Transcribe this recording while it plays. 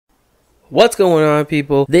What's going on,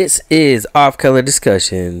 people? This is Off Color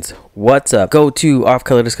Discussions. What's up? Go to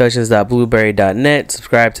offcolordiscussions.blueberry.net,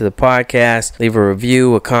 subscribe to the podcast, leave a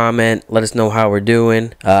review, a comment, let us know how we're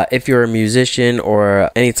doing. If you're a musician or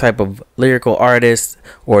any type of lyrical artist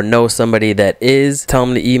or know somebody that is, tell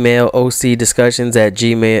them to email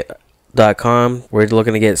ocdiscussions@gmail.com. We're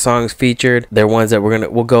looking to get songs featured. They're ones that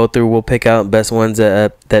we'll go through. We'll pick out best ones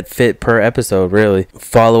that fit per episode, really.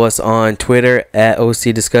 Follow us on Twitter at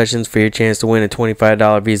OC Discussions for your chance to win a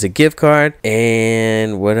 $25 Visa gift card.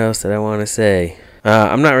 And what else did I want to say?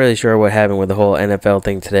 I'm not really sure what happened with the whole NFL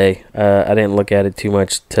thing today. I didn't look at it too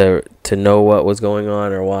much to know what was going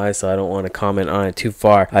on or why, so I don't want to comment on it too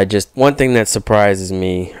far. One thing that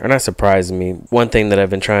one thing that I've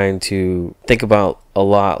been trying to think about a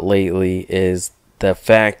lot lately is the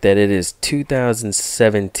fact that it is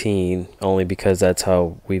 2017, only because that's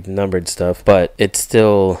how we've numbered stuff, but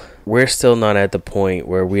we're still not at the point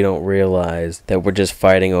where we don't realize that we're just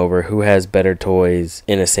fighting over who has better toys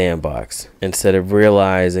in a sandbox, instead of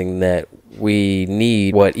realizing that we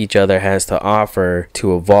need what each other has to offer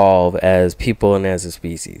to evolve as people and as a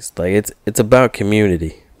species. Like, it's about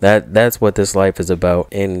community. That's what this life is about,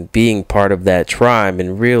 and being part of that tribe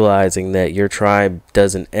and realizing that your tribe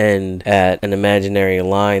doesn't end at an imaginary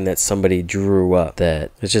line that somebody drew up. That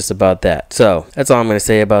it's just about that. So that's all I'm going to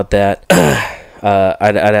say about that.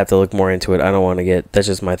 I'd have to look more into it. I don't want to that's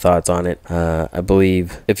just my thoughts on it. I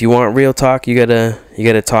believe if you want real talk, you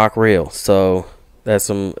gotta talk real. So that's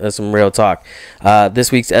some real talk.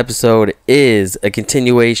 This week's episode is a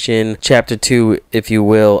continuation, chapter 2, if you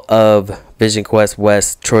will, of Vision Quest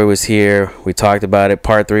West. Troy was here. We talked about it.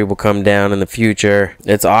 Part 3 will come down in the future.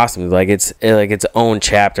 It's awesome. It's its own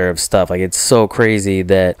chapter of stuff. Like, it's so crazy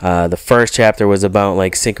that the first chapter was about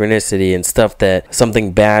like synchronicity and stuff, that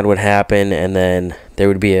something bad would happen and then there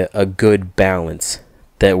would be a good balance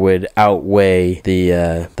that would outweigh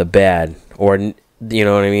the bad, or you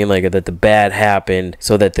know what I mean? Like, that the bad happened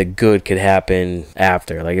so that the good could happen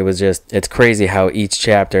after. Like, it's crazy how each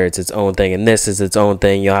chapter, it's its own thing. And this is its own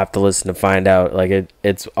thing. You'll have to listen to find out. Like,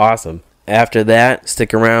 it's awesome. After that,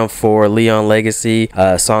 stick around for Leon Legacy.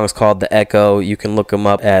 Song's called The Echo. You can look him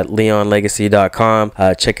up at leonlegacy.com.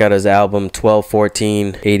 Check out his album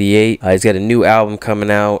 12-14-88. He's got a new album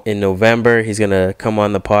coming out in November. He's going to come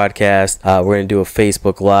on the podcast. We're going to do a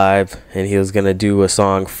Facebook Live, and he was going to do a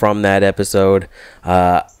song from that episode.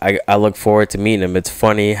 I look forward to meeting him. It's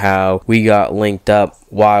funny how we got linked up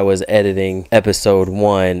while I was editing episode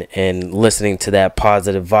 1 and listening to that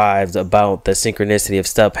positive vibes about the synchronicity of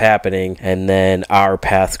stuff happening, and then our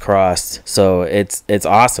paths crossed. So it's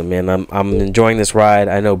awesome, man. I'm enjoying this ride.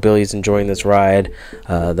 I know Billy's enjoying this ride.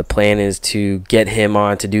 The plan is to get him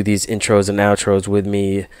on to do these intros and outros with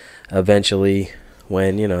me eventually,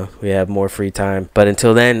 when we have more free time. But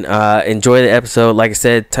until then, enjoy the episode. Like I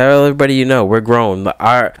said, tell everybody we're growing.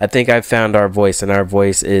 I think I've found our voice, and our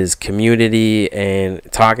voice is community and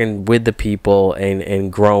talking with the people and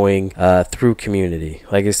growing through community.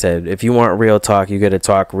 Like I said, if you want real talk, you gotta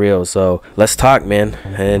talk real. So let's talk, man.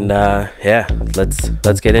 And yeah,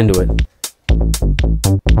 let's get into it.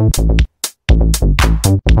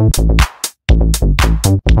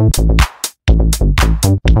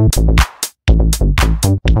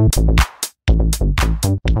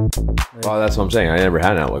 Well, that's what I'm saying. I never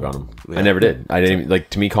had an outlook on him. Yeah. I never did. I didn't even,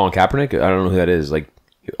 to me, Colin Kaepernick, I don't know who that is. Like,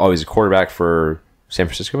 he's a quarterback for San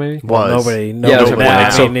Francisco, maybe? Nobody.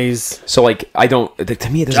 So, like, I don't, to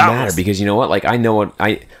me, it doesn't matter, because you know what? Like, I know what,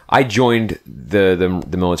 I joined the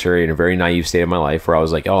military in a very naive state of my life, where I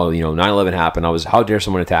was like, 9/11 happened. I was, how dare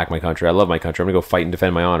someone attack my country? I love my country. I'm going to go fight and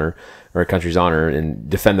defend my honor, or a country's honor, and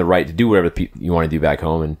defend the right to do whatever you want to do back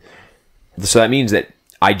home. And so that means that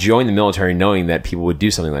I joined the military knowing that people would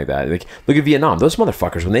do something like that. Like, look at Vietnam. Those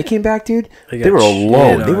motherfuckers, when they came back, dude, they were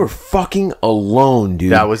alone. They were fucking alone,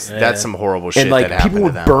 dude. That's some horrible shit. And like, that happened people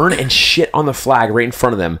would to them. burn and shit on the flag right in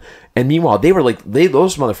front of them. And meanwhile, they were like,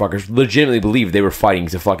 those motherfuckers legitimately believed they were fighting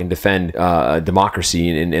to fucking defend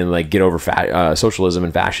democracy and like get over socialism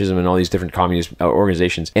and fascism and all these different communist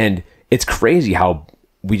organizations. And it's crazy how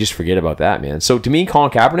we just forget about that, man. So to me,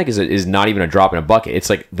 Colin Kaepernick is not even a drop in a bucket. It's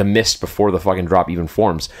like the mist before the fucking drop even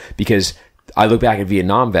forms, because I look back at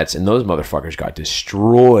Vietnam vets, and those motherfuckers got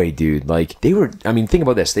destroyed, dude. Like, they were, I mean, think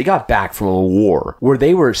about this. They got back from a war where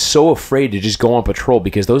they were so afraid to just go on patrol,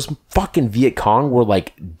 because those fucking Viet Cong were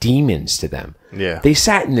like demons to them. Yeah. They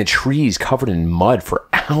sat in the trees covered in mud for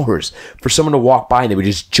hours for someone to walk by and they would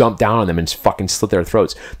just jump down on them and fucking slit their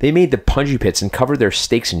throats. They made the punji pits and covered their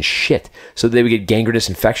steaks in shit so they would get gangrenous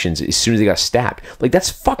infections as soon as they got stabbed. Like, that's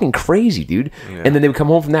fucking crazy, dude. Yeah. And then they would come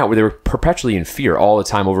home from that where they were perpetually in fear all the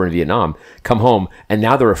time over in Vietnam, come home, and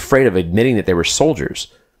now they're afraid of admitting that they were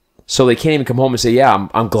soldiers. So they can't even come home and say, yeah,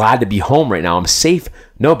 I'm glad to be home right now. I'm safe.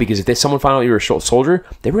 No, because if someone found out you were a soldier,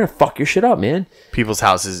 they were going to fuck your shit up, man. People's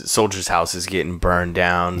houses, soldiers' houses getting burned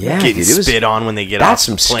down, getting spit on when they get off That's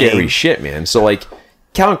some scary shit, man. So, like,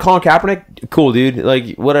 Colin Kaepernick, cool, dude.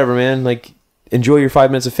 Like, whatever, man. Like, enjoy your 5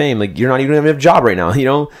 minutes of fame. Like, you're not even going to have a job right now, you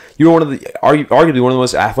know? You were arguably one of the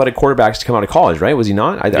most athletic quarterbacks to come out of college, right? Was he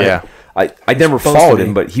not? I never followed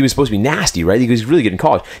him, but he was supposed to be nasty, right? He was really good in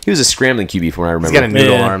college. He was a scrambling QB from what I remember. He's got a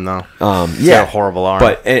noodle arm, though. He's got a horrible arm.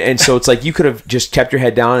 But and so it's like you could have just kept your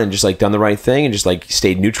head down and just like done the right thing and just like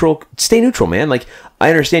stayed neutral. Stay neutral, man. Like, I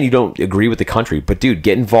understand you don't agree with the country, but dude,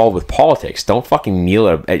 get involved with politics. Don't fucking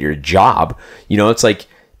kneel at your job. You know, it's like,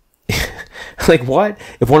 like what?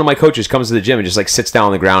 If one of my coaches comes to the gym and just like sits down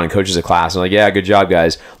on the ground and coaches a class and like, yeah, good job,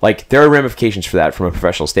 guys. Like, there are ramifications for that from a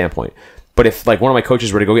professional standpoint. But if like one of my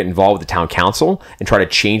coaches were to go get involved with the town council and try to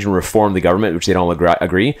change and reform the government, which they don't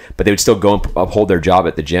agree, but they would still go and uphold their job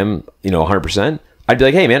at the gym, you know, 100%, I'd be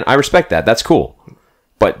like, hey, man, I respect that. That's cool.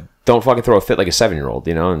 But don't fucking throw a fit like a 7-year-old,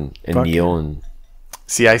 you know, and kneel and...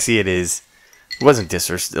 See, I see it as... It wasn't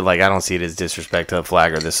disrespect. Like, I don't see it as disrespect to the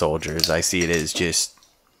flag or the soldiers. I see it as just...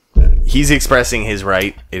 He's expressing his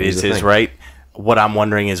right. It is his right. What I'm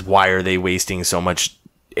wondering is why are they wasting so much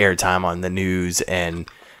airtime on the news and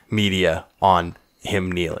media on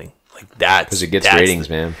him kneeling? Like, that because it gets ratings,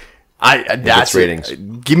 man. That's ratings.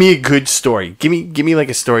 Give me a good story. Give me like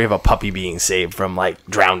a story of a puppy being saved from like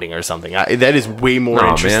drowning or something. That is way more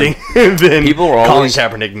interesting than people are always,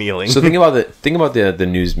 Colin Kaepernick kneeling. So think about the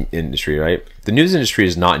news industry, right? The news industry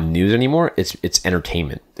is not news anymore. It's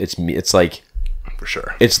entertainment. It's like, for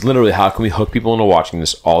sure. It's literally, how can we hook people into watching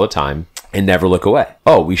this all the time and never look away?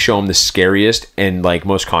 Oh, we show them the scariest and like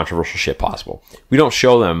most controversial shit possible. We don't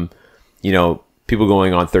show them, you know, people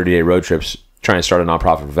going on 30-day road trips trying to start a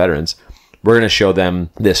nonprofit for veterans. We're going to show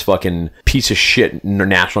them this fucking piece of shit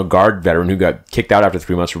National Guard veteran who got kicked out after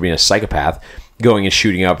 3 months for being a psychopath, going and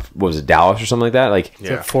shooting up, what was it, Dallas or something like that? Like,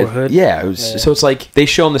 yeah. Fort Hood? So it's like they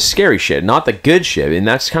show them the scary shit, not the good shit. And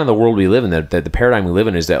that's kind of the world we live in. The paradigm we live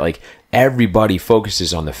in is that like everybody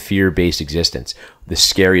focuses on the fear-based existence, the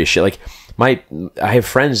scariest shit. Like, I have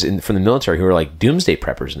friends from the military who are like doomsday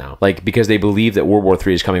preppers now, like because they believe that World War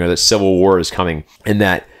III is coming or that Civil War is coming, and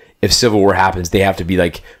that if Civil War happens, they have to be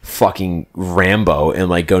like fucking Rambo and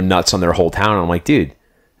like go nuts on their whole town. And I'm like, dude,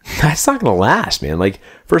 that's not gonna last, man. Like,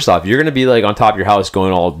 first off, you're gonna be like on top of your house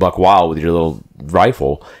going all buck wild with your little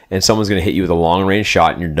rifle, and someone's gonna hit you with a long range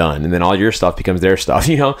shot and you're done, and then all your stuff becomes their stuff,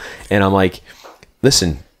 you know? And I'm like,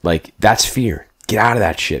 listen, like, that's fear. Get out of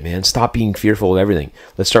that shit, man. Stop being fearful of everything.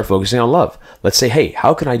 Let's start focusing on love. Let's say, hey,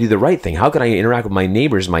 how can I do the right thing? How can I interact with my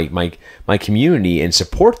neighbors, my community, and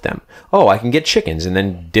support them? Oh, I can get chickens and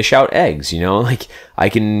then dish out eggs, you know? Like, I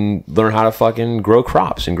can learn how to fucking grow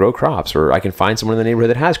crops, or I can find someone in the neighborhood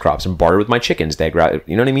that has crops and barter with my chickens. You know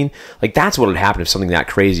what I mean? Like, that's what would happen if something that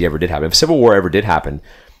crazy ever did happen. If Civil War ever did happen,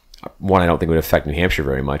 one, I don't think it would affect New Hampshire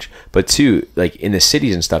very much. But two, like, in the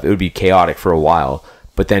cities and stuff, it would be chaotic for a while.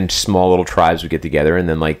 But then small little tribes would get together, and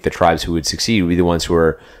then like the tribes who would succeed would be the ones who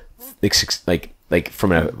are like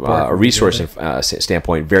from a resource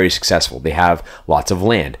standpoint very successful. They have lots of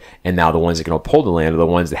land, and now the ones that can uphold the land are the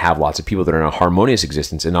ones that have lots of people that are in a harmonious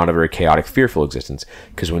existence and not a very chaotic, fearful existence.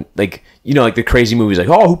 Because when, like, you know, like the crazy movies, like,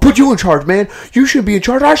 oh, who put you in charge, man? You should be in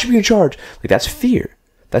charge. I should be in charge. Like, that's fear.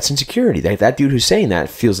 That's insecurity. That dude who's saying that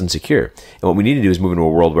feels insecure. And what we need to do is move into a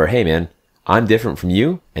world where, hey, man, I'm different from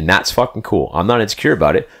you, and that's fucking cool. I'm not insecure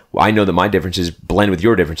about it. I know that my differences blend with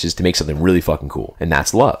your differences to make something really fucking cool, and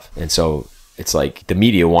that's love. And so it's like the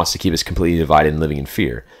media wants to keep us completely divided and living in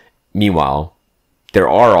fear. Meanwhile, there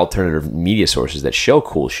are alternative media sources that show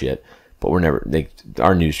cool shit, but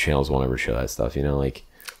our news channels won't ever show that stuff, you know, like...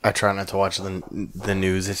 I try not to watch the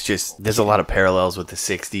news. It's just, there's a lot of parallels with the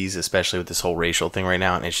 60s, especially with this whole racial thing right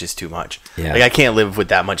now, and it's just too much. Yeah. Like, I can't live with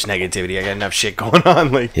that much negativity. I got enough shit going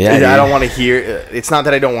on. Like, yeah, I don't want to hear... It's not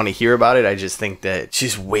that I don't want to hear about it. I just think that it's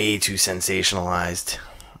just way too sensationalized.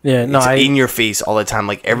 Yeah, no, it's in your face all the time.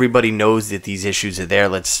 Like, everybody knows that these issues are there.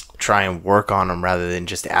 Let's try and work on them rather than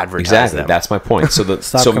just advertise them. That's my point. So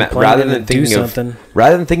rather than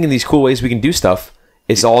thinking these cool ways we can do stuff,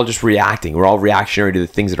 it's all just reacting. We're all reactionary to the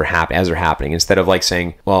things that are happening instead of like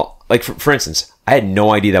saying, well, like for instance, I had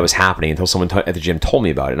no idea that was happening until someone at the gym told me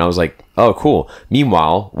about it. And I was like, oh, cool.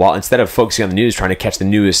 Meanwhile, while instead of focusing on the news, trying to catch the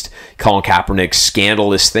newest Colin Kaepernick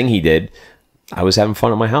scandalous thing he did, I was having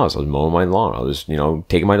fun at my house. I was mowing my lawn. I was,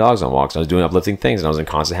 taking my dogs on walks. I was doing uplifting things, and I was in a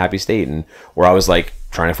constant happy state. And where I was like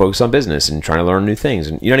trying to focus on business and trying to learn new things.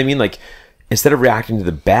 And you know what I mean? Like, instead of reacting to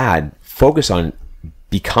the bad, focus on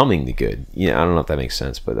becoming the good. I don't know if that makes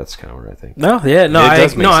sense, but that's kind of what I think.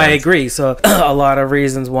 I agree. So a lot of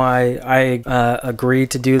reasons why I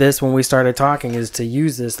agreed to do this when we started talking is to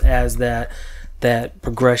use this as that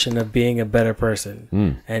progression of being a better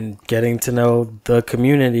person and getting to know the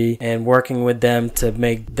community and working with them to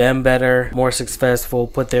make them better, more successful,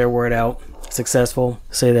 put their word out. Successful,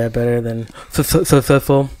 say that better than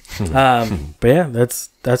successful. But yeah, that's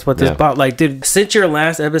what this about. Like, dude, since your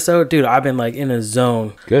last episode, dude, I've been like in a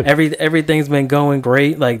zone. Good. Everything's been going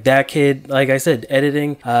great. Like that kid, like I said,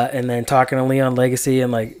 editing, and then talking to Leon Legacy,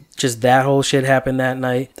 and like just that whole shit happened that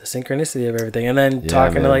night. The synchronicity of everything, and then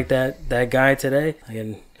talking to like that guy today,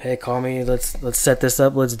 and hey, call me. Let's set this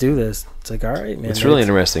up. Let's do this. It's like, all right, man. What's really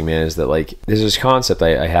interesting, man, is that like there's this concept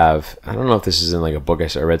I have. I don't know if this is in like a book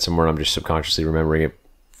I read somewhere. And I'm just subconsciously remembering it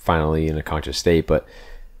finally in a conscious state, but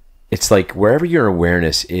it's like wherever your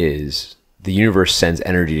awareness is, the universe sends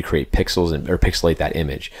energy to create pixels or pixelate that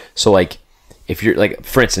image. So like, if you're like,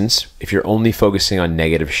 for instance, if you're only focusing on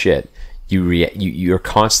negative shit, you're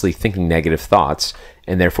constantly thinking negative thoughts,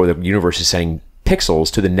 and therefore the universe is sending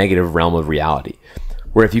pixels to the negative realm of reality.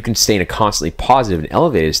 Where if you can stay in a constantly positive and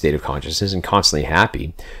elevated state of consciousness and constantly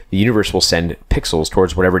happy, the universe will send pixels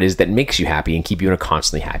towards whatever it is that makes you happy and keep you in a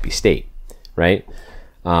constantly happy state, right?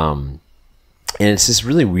 And it's this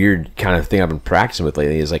really weird kind of thing I've been practicing with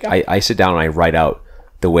lately is like I sit down and I write out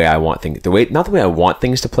the way I want things, not the way I want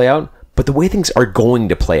things to play out, but the way things are going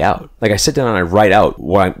to play out. Like I sit down and I write out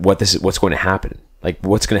what's going to happen. Like,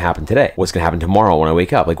 what's going to happen today? What's going to happen tomorrow when I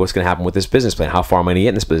wake up? Like, what's going to happen with this business plan? How far am I going to get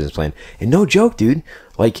in this business plan? And no joke, dude.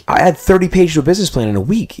 Like, I had 30 pages of a business plan in a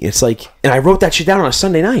week. It's like, and I wrote that shit down on a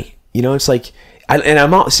Sunday night. It's like,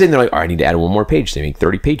 I'm not sitting there like, all right, I need to add one more page to make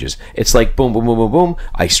 30 pages. It's like, boom, boom, boom, boom, boom.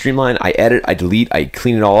 I streamline, I edit, I delete, I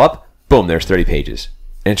clean it all up. Boom, there's 30 pages.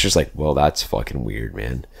 And it's just like, well, that's fucking weird,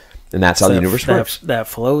 man. And that's how the universe works. That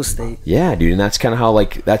flow state. Yeah, dude. And that's kind of how,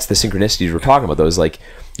 like, that's the synchronicities we're talking about. Those, like,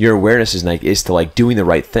 your awareness is to like doing the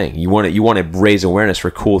right thing. You want to raise awareness for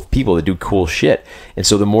cool people that do cool shit. And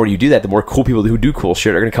so the more you do that, the more cool people who do cool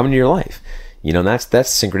shit are going to come into your life. And that's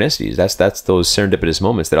synchronicities. That's those serendipitous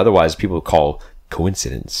moments that otherwise people call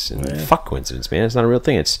coincidence. And fuck coincidence, man. It's not a real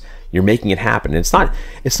thing. It's you're making it happen. It's not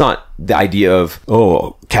the idea of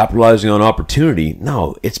capitalizing on opportunity.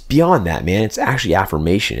 No, it's beyond that, man. It's actually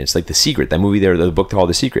affirmation. It's like The Secret, that movie there, the book called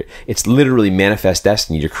The Secret. It's literally manifest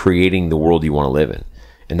destiny. You're creating the world you want to live in.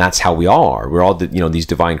 And that's how we all are. We're all, these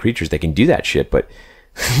divine creatures that can do that shit. But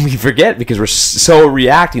we forget because we're so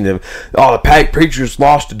reacting to, the Patriots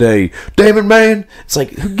lost today. Damn it, man. It's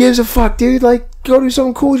like, who gives a fuck, dude? Like, go do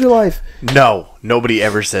something cool with your life. No, nobody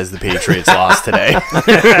ever says the Patriots lost today.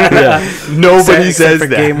 Nobody says that.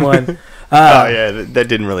 Game 1. That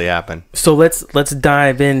didn't really happen. So let's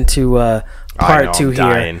dive into part 2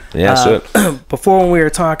 here. Yeah, so before when we were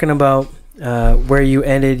talking about where you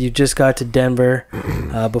ended, you just got to Denver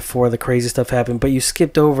before the crazy stuff happened, but you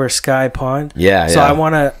skipped over Sky Pond. Yeah. So I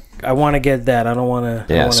want to get that. I don't want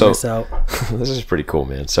to miss out. This is pretty cool,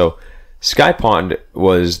 man. So Sky Pond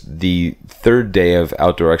was the third day of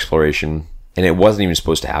outdoor exploration, and it wasn't even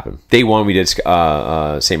supposed to happen. Day 1, we did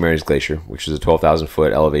St. Mary's Glacier, which is a 12,000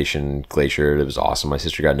 foot elevation glacier. It was awesome. My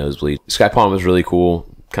sister got nosebleed. Sky Pond was really cool.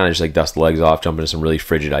 Kind of just like dust the legs off, jump into some really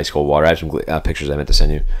frigid ice cold water. I have some pictures I meant to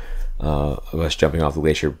send you. Of us jumping off the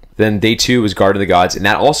glacier. Then day 2 was Garden of the Gods, and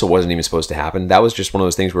that also wasn't even supposed to happen. That was just one of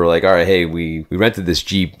those things where we're like, all right, hey, we rented this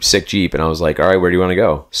sick Jeep, and I was like, all right, where do you want to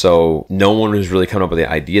go? So no one was really coming up with the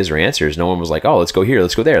ideas or answers. No one was like, oh, let's go here,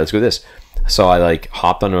 let's go there, let's go this. So I like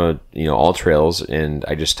hopped on all trails, and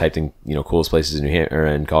I just typed in coolest places in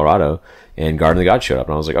in Colorado, and Garden of the Gods showed up,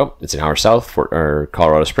 and I was like, oh, it's an hour south or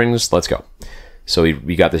Colorado Springs, let's go. So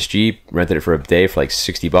we got this Jeep, rented it for a day for like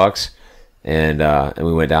 $60. And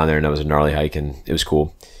we went down there, and that was a gnarly hike, and it was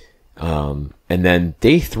cool. And then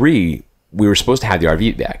day 3, we were supposed to have the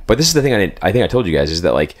RV back. But this is the thing I think I told you guys, is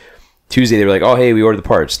that like Tuesday they were like, oh, hey, we ordered the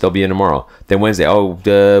parts, they'll be in tomorrow. Then Wednesday, we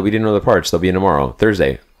didn't order the parts, they'll be in tomorrow.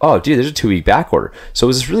 Thursday, oh, dude, there's a 2-week back order. So it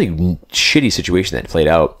was this really shitty situation that played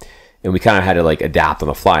out. And we kind of had to like adapt on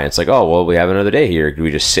the fly. It's like, oh, well, we have another day here. Do we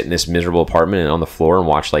just sit in this miserable apartment and on the floor and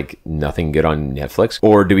watch like nothing good on Netflix?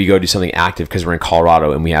 Or do we go do something active because we're in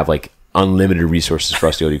Colorado and we have like unlimited resources for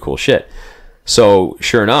us to go do cool shit? So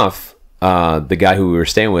sure enough, the guy who we were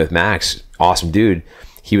staying with, Max, awesome dude,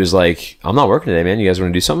 he was like, I'm not working today, man. You guys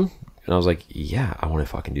want to do something? And I was like, yeah, I want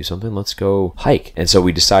to fucking do something. Let's go hike. And so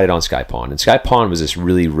we decided on Sky Pond. And Sky Pond was this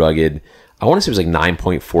really rugged, I want to say it was like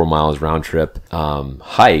 9.4 miles round trip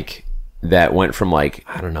hike that went from like,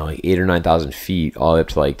 I don't know, like 8,000 or 9,000 feet all the way up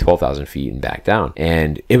to like 12,000 feet and back down.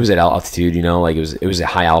 And it was at altitude, you know, like it was a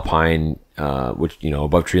high alpine, which, you know,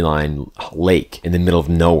 above tree line lake in the middle of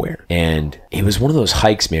nowhere. And it was one of those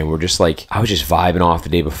hikes, man, where just like, I was just vibing off the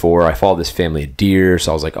day before. I followed this family of deer.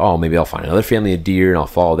 So I was like, oh, maybe I'll find another family of deer and I'll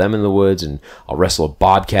follow them in the woods and I'll wrestle a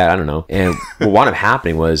bobcat. I don't know. And what wound up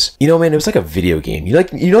happening was, you know, man, it was like a video game.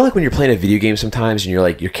 Like when you're playing a video game sometimes and you're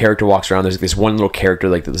like, your character walks around, there's like this one little character,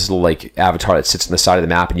 like this little like avatar that sits on the side of the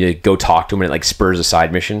map, and you like, go talk to him and it like spurs a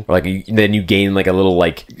side mission. Or like then you gain like a little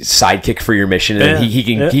like sidekick for your mission, and he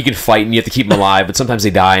can fight and you have to keep him alive, but sometimes they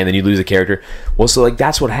die and then you lose a character. Well, so like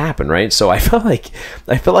that's what happened, right? So I felt like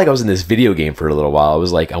I was in this video game for a little while. I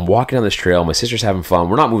was like, I'm walking down this trail, my sister's having fun,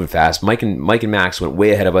 we're not moving fast. Mike and Max went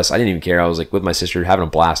way ahead of us. I didn't even care. I was like with my sister having a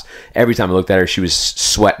blast. Every time I looked at her, she was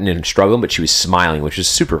sweating and struggling, but she was smiling, which is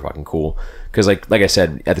super fucking cool. Because like I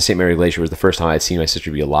said, at the St. Mary Glacier was the first time I'd seen my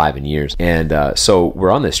sister be alive in years. And so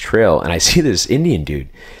we're on this trail, and I see this Indian dude,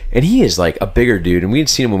 and he is like a bigger dude. And we had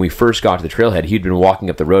seen him when we first got to the trailhead. He'd been walking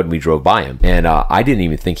up the road, and we drove by him. And I didn't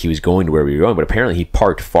even think he was going to where we were going, but apparently he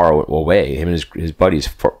parked far away. Him and his buddies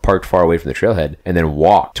parked far away from the trailhead, and then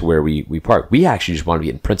walked to where we parked. We actually just wanted to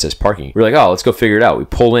get in Princess parking. We were like, oh, let's go figure it out. We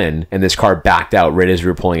pull in, and this car backed out right as we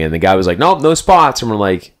were pulling in. The guy was like, nope, no spots. And we're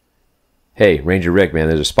like, hey, Ranger Rick, man,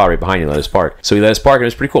 there's a spot right behind you. Let us park. So he let us park, and it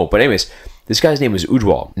was pretty cool. But anyways, this guy's name was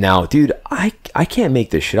Ujwal. Now, dude, I can't make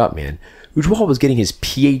this shit up, man. Ujwal was getting his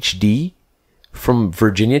PhD from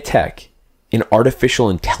Virginia Tech in artificial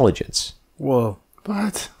intelligence. Whoa.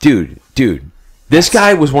 What? Dude, this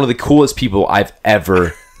guy was one of the coolest people I've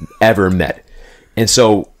ever met. And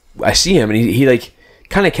so I see him, and he like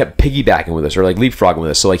kind of kept piggybacking with us, or like leapfrogging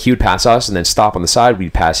with us. So like he would pass us and then stop on the side.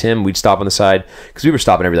 We'd pass him. We'd stop on the side, because we were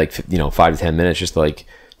stopping every like 5 to 10 minutes just to like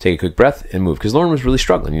take a quick breath and move. Because Lauren was really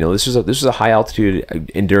struggling. You know, this was a high altitude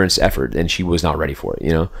endurance effort, and she was not ready for it.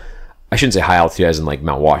 You know, I shouldn't say high altitude as in like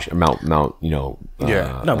Mount. You know.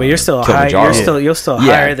 No, but you're still high. You're still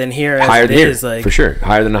higher than here. Higher than here, like, for sure.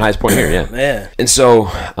 Higher than the highest point here. Yeah. Yeah. And so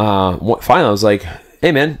finally, I was like,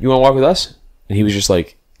 "Hey, man, you want to walk with us?" And he was just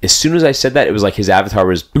like, as soon as I said that, it was like his avatar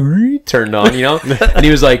was turned on, you know? And he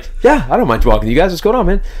was like, yeah, I don't mind walking with you guys. What's going on,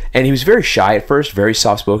 man? And he was very shy at first, very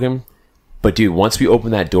soft-spoken. But, dude, once we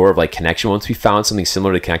opened that door of, like, connection, once we found something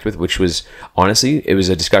similar to connect with, which was, honestly, it was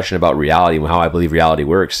a discussion about reality and how I believe reality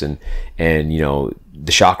works, and you know,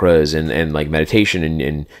 the chakras and like, meditation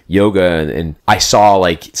and yoga. And I saw,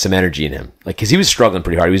 like, some energy in him. Like, because he was struggling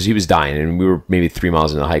pretty hard. He was dying, and we were maybe 3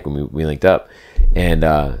 miles into the hike when we linked up.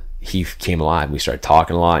 And he came alive. We started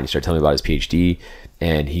talking a lot, and he started telling me about his PhD.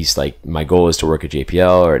 And he's like, my goal is to work at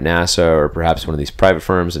JPL or at NASA or perhaps one of these private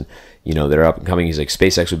firms, and you know, they're up and coming. He's like,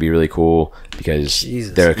 SpaceX would be really cool because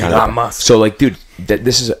they're kind of so like, dude,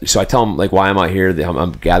 this is so I tell him like why I'm out here.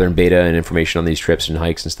 I'm gathering beta and information on these trips and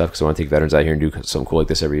hikes and stuff because I want to take veterans out here and do something cool like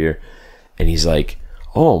this every year. And he's like,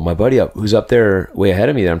 oh, my buddy who's up there way ahead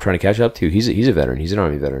of me that I'm trying to catch up to, he's a veteran. He's an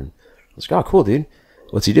Army veteran. I was like, oh, cool, dude.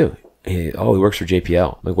 What's he do? He works for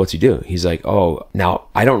JPL. I'm like, what's he do? He's like, oh, now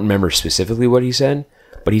I don't remember specifically what he said,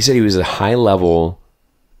 but he said he was a high-level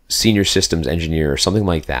senior systems engineer or something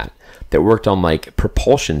like that worked on like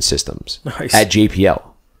propulsion systems at JPL.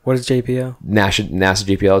 What is JPL? NASA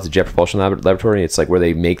JPL. It's a Jet Propulsion Laboratory. It's like where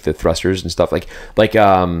they make the thrusters and stuff. Like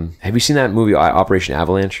have you seen that movie Operation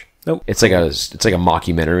Avalanche? Nope. It's like a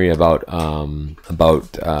mockumentary about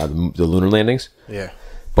the lunar landings. Yeah.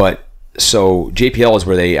 But so JPL is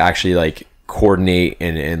where they actually like coordinate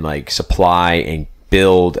and like supply and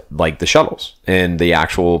build like the shuttles and the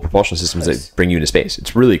actual propulsion systems that bring you into space.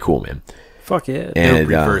 It's really cool, man. Fuck yeah. And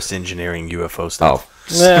reverse engineering UFO stuff.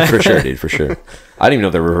 Oh, for sure, dude, for sure. I don't even know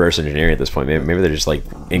if they're reverse engineering at this point. Maybe they're just like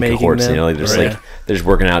in cohorts, you know, like they're just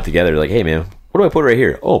working out together. Like, hey man, what do I put right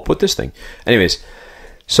here? Oh, put this thing. Anyways,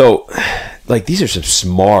 so like these are some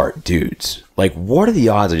smart dudes. Like, what are the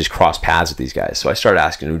odds I just cross paths with these guys? So I started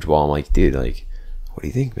asking Ujwal, I'm like, dude, like, what do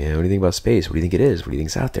you think, man? What do you think about space? What do you think it is? What do you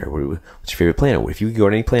think's out there? What's your favorite planet? If you could go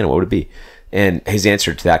to any planet, what would it be? And his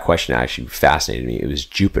answer to that question actually fascinated me. It was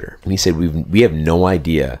Jupiter. And he said, we have no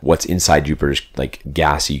idea what's inside Jupiter's like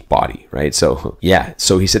gassy body, right? So yeah.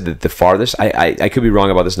 So he said that the farthest, I could be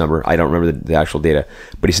wrong about this number. I don't remember the actual data,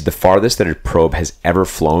 but he said the farthest that a probe has ever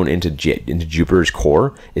flown into Jupiter's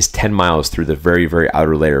core is 10 miles through the very, very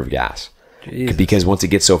outer layer of gas. Jesus. Because once it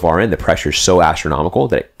gets so far in, the pressure is so astronomical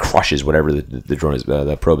that it crushes whatever the drone is,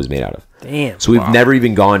 the probe is made out of. Damn. So we've never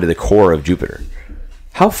even gone to the core of Jupiter.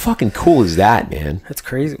 How fucking cool is that, man? That's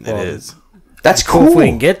crazy. It is. That's cool. If we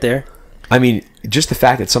can get there. I mean, just the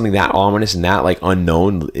fact that something that ominous and that like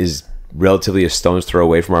unknown is relatively a stone's throw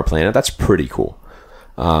away from our planet, that's pretty cool.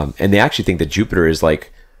 And they actually think that Jupiter is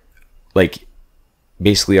like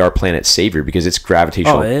basically our planet's savior because its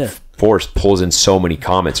gravitational force pulls in so many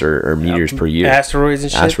comets or meteors per year. Asteroids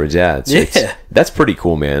and shit. Asteroids, yeah. That's pretty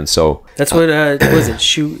cool, man. So that's what was it?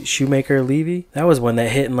 Shoemaker Levy? That was one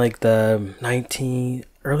that hit in like the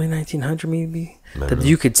early 1900 maybe. That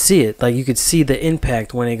you could see it, like you could see the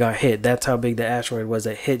impact when it got hit. That's how big the asteroid was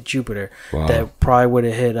that hit Jupiter. Wow. That probably would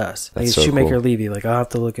have hit us. Like so Shoemaker Levy. Like I'll have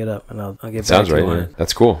to look it up and I'll get back Sounds to right, it. Man.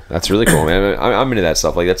 That's cool. That's really cool, man. I'm into that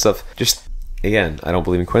stuff. Like that stuff. Just again, I don't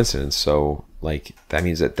believe in coincidence. So like that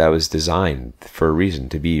means that was designed for a reason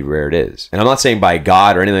to be where it is. And I'm not saying by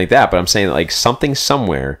God or anything like that, but I'm saying that, like something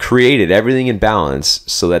somewhere created everything in balance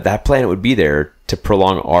so that planet would be there to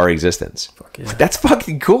prolong our existence. Fuck yeah. That's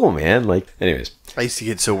fucking cool, man. Like, anyways. I used to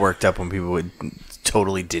get so worked up when people would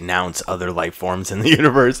totally denounce other life forms in the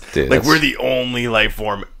universe. Dude, like, we're the only life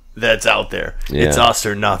form that's out there. Yeah. It's us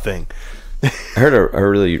or nothing. I heard a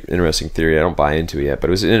really interesting theory. I don't buy into it yet, but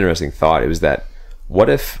it was an interesting thought. It was that what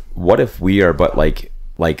if we are but like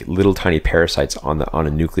little tiny parasites on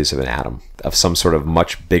a nucleus of an atom of some sort of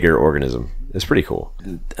much bigger organism? It's pretty cool.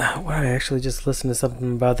 Well, I actually just listened to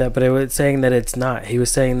something about that, but it was saying that it's not. He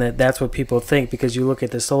was saying that that's what people think because you look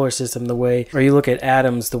at the solar system the way, or you look at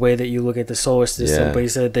atoms the way that you look at the solar system. Yeah. But he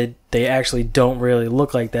said that they actually don't really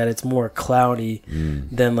look like that. It's more cloudy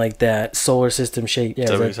than like that solar system shape. Yeah, is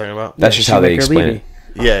that what you're talking about? That's just how they explain it.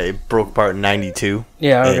 Yeah, it broke apart in 92.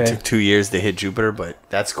 Yeah, okay. And it took 2 years to hit Jupiter, but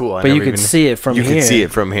that's cool. But you could see it from here. You could see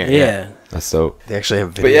it from here. Yeah. That's dope. They actually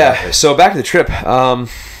have video. But yeah, so back to the trip.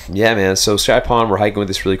 Yeah, man. So Sky Pond, we're hiking with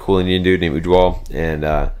this really cool Indian dude named Ujwal,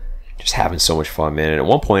 and just having so much fun, man. And at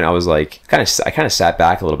one point, I was like, I kind of sat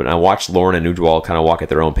back a little bit, and I watched Lauren and Ujwal kind of walk at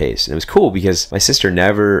their own pace, and it was cool because my sister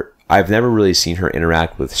I've never really seen her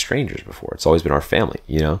interact with strangers before. It's always been our family,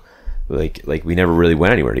 you know. Like we never really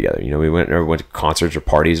went anywhere together, you know. We never went to concerts or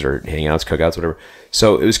parties or hangouts, cookouts, whatever.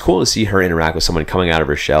 So it was cool to see her interact with someone coming out of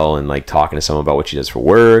her shell and like talking to someone about what she does for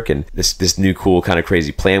work and this new cool kind of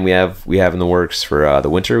crazy plan we have in the works for the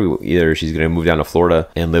winter. Either she's gonna move down to Florida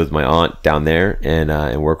and live with my aunt down there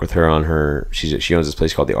and work with her on her. She owns this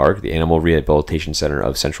place called the ARC, the Animal Rehabilitation Center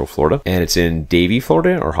of Central Florida, and it's in Davie,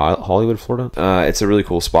 Florida, or Hollywood, Florida. It's a really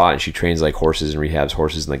cool spot, and she trains like horses and rehabs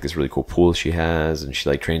horses in like this really cool pool she has, and she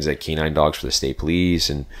like trains like canine dogs for the state police.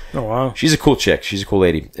 And oh wow, she's a cool chick. She's a cool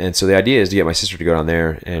lady. And so the idea is to get my sister to go down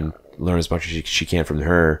there and learn as much as she can from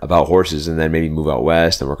her about horses, and then maybe move out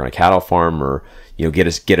west and work on a cattle farm, or you know,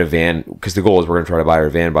 get a van, because the goal is we're going to try to buy her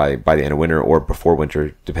a van by the end of winter or before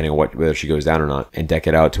winter, depending on whether she goes down or not, and deck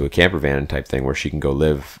it out to a camper van type thing where she can go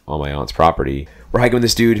live on my aunt's property. We're hiking with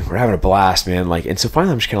this dude. We're having a blast, man. Like, and so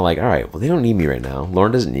finally I'm just kind of like, all right, well, they don't need me right now.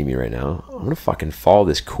 Lauren doesn't need me right now. I'm gonna fucking follow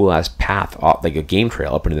this cool ass path off, like a game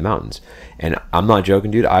trail up into the mountains. And I'm not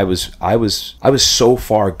joking, dude. I was so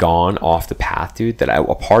far gone off the path, dude, that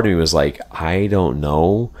a part of me was like, I don't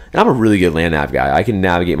know. And I'm a really good land nav guy. I can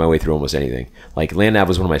navigate my way through almost anything. Like, land nav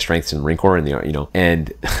was one of my strengths in Marine Corps, and you know,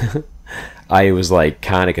 and I was like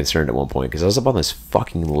kind of concerned at one point because I was up on this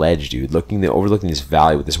fucking ledge, dude, overlooking this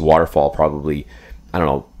valley with this waterfall, probably, I don't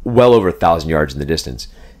know, well over 1,000 yards in the distance.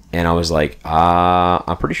 And I was like,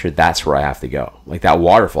 I'm pretty sure that's where I have to go. Like that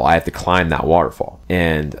waterfall, I have to climb that waterfall.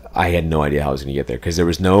 And I had no idea how I was going to get there because there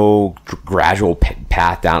was no gradual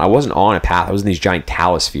path down. I wasn't on a path. I was in these giant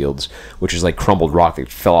talus fields, which is like crumbled rock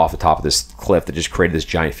that fell off the top of this cliff that just created this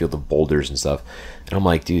giant field of boulders and stuff. And I'm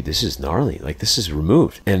like, dude, this is gnarly. Like, this is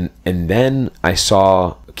removed. And then I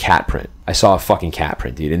saw a cat print. I saw a fucking cat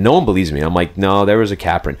print, dude. And no one believes me. I'm like, no, there was a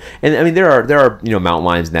cat print. And I mean, there are you know, mountain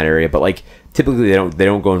lions in that area, but like typically they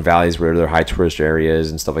don't go in valleys where there are high tourist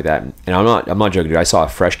areas and stuff like that. And I'm not joking, dude. I saw a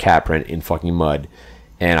fresh cat print in fucking mud,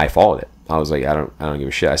 and I followed it. I was like, I don't give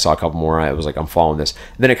a shit. I saw a couple more. I was like, I'm following this.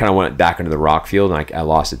 And then it kind of went back into the rock field, and I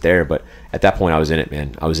lost it there. But at that point, I was in it,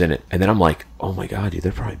 man. I was in it. And then I'm like, oh my god, dude,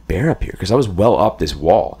 there's probably bear up here, because I was well up this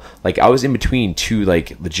wall. Like, I was in between two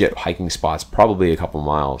like legit hiking spots, probably a couple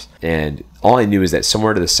miles. And all I knew is that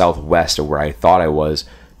somewhere to the southwest of where I thought I was,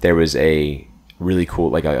 there was a really cool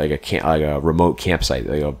like a remote campsite,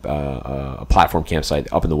 like a platform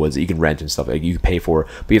campsite up in the woods that you can rent and stuff. Like, you can pay for,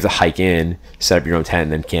 but you have to hike in, set up your own tent,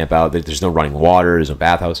 and then camp out. There's no running water, there's no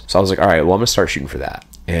bathhouse. So I was like, all right, well, I'm gonna start shooting for that.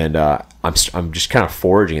 And I'm just kind of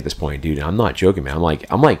foraging at this point, dude. And I'm not joking, man.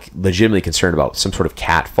 I'm like legitimately concerned about some sort of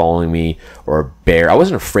cat following me or a bear. I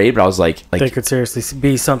wasn't afraid, but I was like there could seriously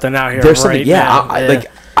be something out here. There's something, yeah.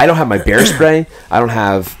 Like, I don't have my bear spray. I don't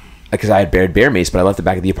have because I had bear mace, but I left it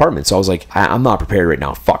back at the apartment. So I was like, I'm not prepared right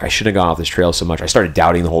now. Fuck, I shouldn't have gone off this trail so much. I started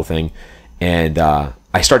doubting the whole thing, and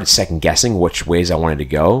I started second guessing which ways I wanted to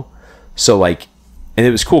go. So like, and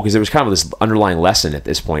it was cool because there was kind of this underlying lesson at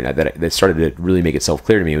this point that started to really make itself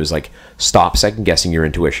clear to me. It was like, stop second guessing your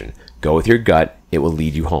intuition. Go with your gut. It will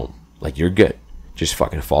lead you home. Like, you're good. Just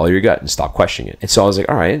fucking follow your gut and stop questioning it. And so I was like,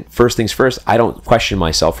 all right, first things first, I don't question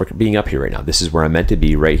myself for being up here right now. This is where I'm meant to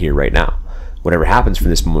be, right here, right now. Whatever happens from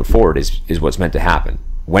this moment forward is what's meant to happen,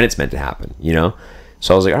 when it's meant to happen, you know?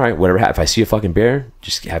 So I was like, all right, whatever happens. If I see a fucking bear,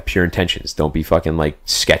 just have pure intentions. Don't be fucking like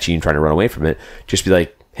sketchy and trying to run away from it. Just be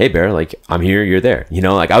like, hey bear, like, I'm here, you're there. You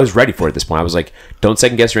know, like, I was ready for it at this point. I was like, don't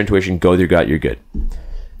second guess your intuition, go with your gut, you're good.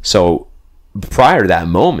 So prior to that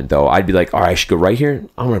moment though, I'd be like, all right, I should go right here.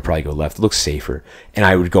 I'm gonna probably go left, it looks safer. And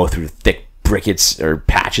I would go through thick brickets or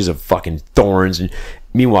patches of fucking thorns, and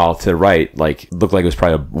meanwhile to the right, like, looked like it was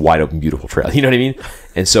probably a wide open beautiful trail. You know what I mean?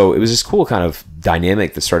 And so it was this cool kind of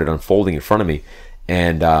dynamic that started unfolding in front of me.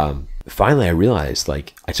 And finally I realized,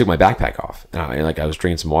 like, I took my backpack off and I was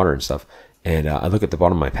drinking some water and stuff, and I look at the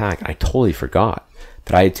bottom of my pack and I totally forgot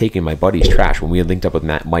that I had taken my buddy's trash. When we had linked up with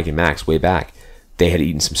Mike and Max way back, they had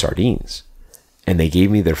eaten some sardines, and they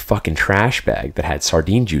gave me their fucking trash bag that had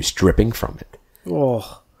sardine juice dripping from it.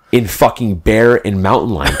 Oh. In fucking bear and mountain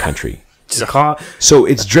lion country. So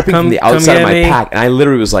it's dripping from the outside of my pack, and I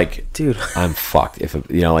literally was like, dude, I'm fucked. If,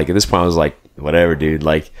 you know, like, at this point I was like, whatever, dude,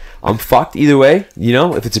 like, I'm fucked either way, you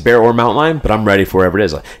know, if it's a bear or a mountain lion, but I'm ready for whatever it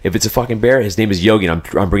is. Like, if it's a fucking bear, his name is Yogi, and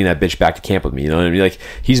I'm bringing that bitch back to camp with me, you know what I mean? Like,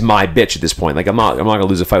 he's my bitch at this point. Like, I'm not gonna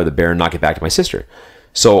lose a fight with a bear and not get back to my sister.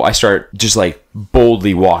 So I start just like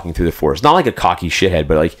boldly walking through the forest, not like a cocky shithead,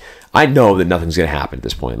 but like, I know that nothing's gonna happen at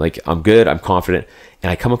this point. Like, I'm good, I'm confident,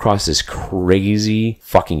 and I come across this crazy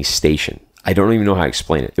fucking station. I don't even know how to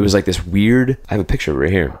explain it. It was like this weird, I have a picture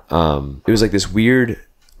right here. It was like this weird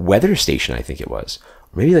weather station, I think it was.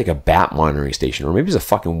 Or maybe like a bat monitoring station, or maybe it was a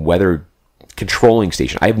fucking weather controlling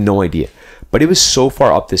station. I have no idea. But it was so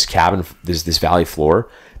far up this cabin, this valley floor,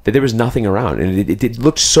 that there was nothing around, and it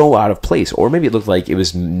looked so out of place. Or maybe it looked like it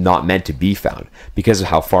was not meant to be found because of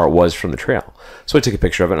how far it was from the trail. So I took a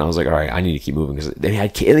picture of it, and I was like, all right, I need to keep moving, because they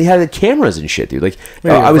had cameras and shit, dude. Like,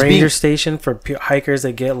 I was ranger station for hikers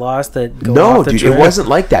that get lost that go no, off the dude, trail. It wasn't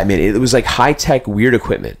like that, man. It was like high tech weird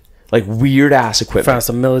equipment. Like, weird ass equipment. Found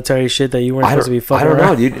some military shit that you weren't supposed to be fucking around. I don't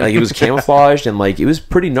know, dude. dude. Like, it was camouflaged, and like, it was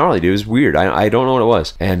pretty gnarly, dude. It was weird. I don't know what it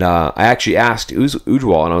was. And I actually asked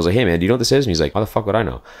Ujwal, and I was like, hey man, do you know what this is? And he's like, how the fuck would I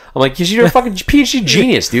know? I'm like, you're a fucking PhD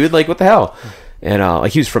genius, dude. Like, what the hell? And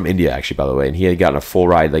like, he was from India, actually, by the way, and he had gotten a full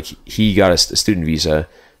ride. Like, he got a student visa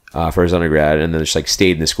for his undergrad, and then just like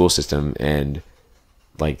stayed in the school system. And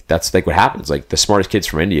like, that's like what happens. Like, the smartest kids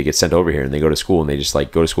from India get sent over here, and they go to school, and they just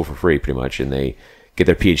like go to school for free, pretty much, and they get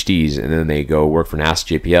their PhDs, and then they go work for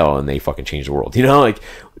NASA JPL, and they fucking change the world. You know, like,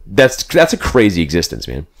 that's a crazy existence,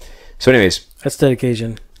 man. So anyways, that's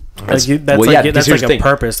dedication. That's like a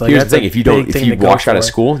purpose. Like, here's the thing: if you wash out of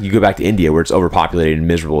school, you go back to India where it's overpopulated and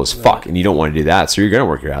miserable as fuck, and you don't want to do that, so you're gonna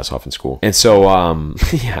work your ass off in school. And so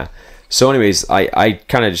yeah. So anyways, I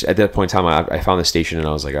kind of just, at that point in time, I found the station, and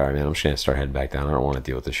I was like, all right, man, I'm just gonna start heading back down. I don't want to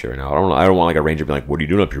deal with this shit right now. I don't want like a ranger being like, what are you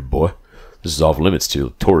doing up here, boy? This is off limits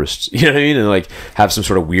to tourists. You know what I mean? And like, have some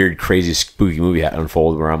sort of weird, crazy, spooky movie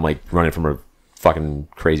unfold where I'm like running from a fucking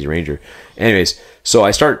crazy ranger. Anyways, so I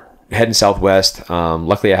start heading southwest.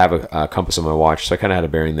 Luckily, I have a compass on my watch, so I kind of had a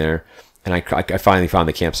bearing there. And I finally found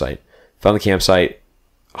the campsite.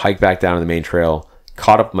 Hiked back down to the main trail,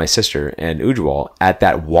 caught up with my sister and Ujwal at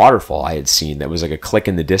that waterfall I had seen that was like a click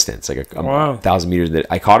in the distance, like a 1,000 meters. That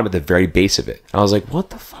I caught him at the very base of it. And I was like, what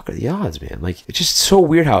the fuck are the odds, man? Like, it's just so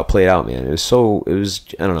weird how it played out, man. It was I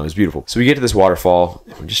don't know, it was beautiful. So we get to this waterfall,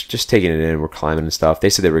 we're just taking it in, we're climbing and stuff. They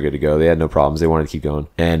said they were good to go. They had no problems. They wanted to keep going.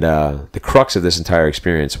 And the crux of this entire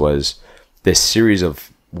experience was this series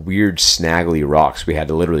of weird snaggly rocks we had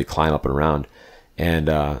to literally climb up and around. And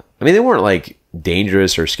I mean, they weren't like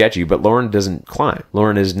dangerous or sketchy, but Lauren doesn't climb.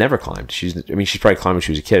 Lauren has never climbed. She's probably climbed when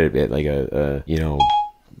she was a kid a bit, like a you know,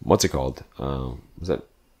 what's it called? Was that,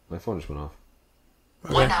 my phone just went off.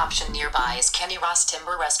 One option nearby is Kenny Ross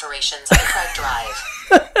Timber Restorations on Craig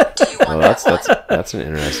Drive. Do you want that's an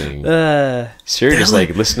interesting. Siri just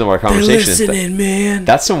like listen to our conversation. Listening, man.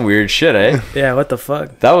 That's some weird shit, eh? Yeah, what the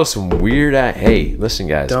fuck? That was some weird. Hey, listen,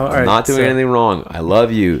 guys. I'm not doing anything wrong. I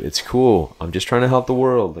love you. It's cool. I'm just trying to help the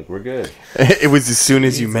world. Like, we're good. It was as soon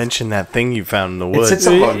as you mentioned that thing you found in the woods. It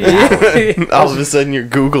said something about all of a sudden, you're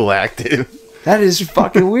Google active. That is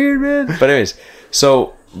fucking weird, man. But anyways,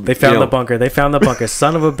 so. They found the bunker.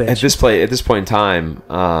 Son of a bitch. At this point in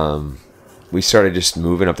time, we started just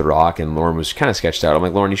moving up the rock, and Lauren was kind of sketched out. I'm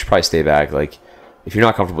like, Lauren, you should probably stay back. Like, if you're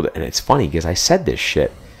not comfortable with it, and it's funny because I said this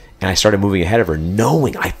shit and I started moving ahead of her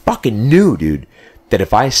knowing, I fucking knew, dude, that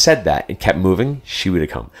if I said that and kept moving, she would have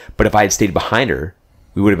come. But if I had stayed behind her,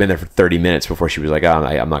 we would have been there for 30 minutes before she was like, oh,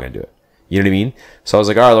 I'm not going to do it. You know what I mean? So I was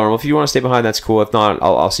like, all right, Lauren, well, if you want to stay behind, that's cool. If not,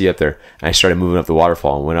 I'll see you up there. And I started moving up the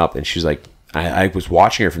waterfall and went up, and she was like, I was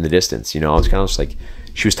watching her from the distance, you know, I was kind of just like,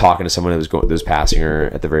 she was talking to someone that was passing her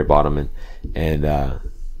at the very bottom, and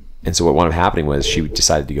so what wound up happening was she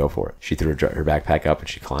decided to go for it. She threw her backpack up and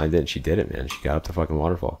she climbed it and she did it, man. She got up the fucking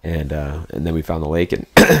waterfall, and then we found the lake, and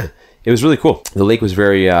it was really cool. The lake was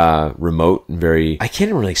very remote and very, I can't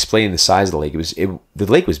even really explain the size of the lake. The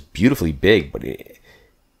lake was beautifully big,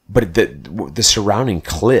 but the surrounding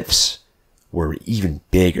cliffs were even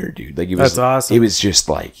bigger, dude. Like, that's awesome. It was just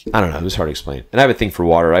like, I don't know, it was hard to explain. And I have a thing for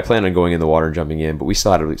water. I plan on going in the water and jumping in, but we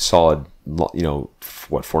still had a solid, you know,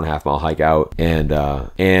 4.5 mile hike out, and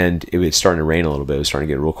it was starting to rain a little bit. It was starting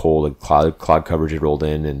to get real cold. Like cloud coverage had rolled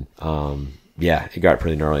in, and yeah, it got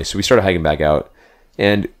pretty gnarly. So we started hiking back out,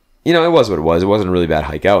 and you know, it was what it was. It wasn't a really bad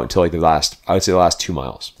hike out until like the last 2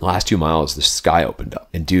 miles. The last 2 miles, the sky opened up,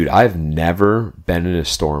 and dude, I've never been in a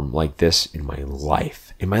storm like this in my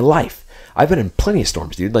life. I've been in plenty of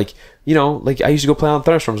storms, dude. Like, you know, like I used to go play on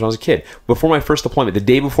thunderstorms when I was a kid. Before my first deployment, the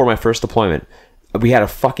day before my first deployment, we had a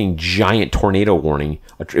fucking giant tornado warning.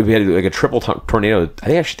 We had like a triple tornado.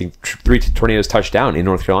 I think 3 tornadoes touched down in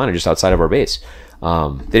North Carolina, just outside of our base.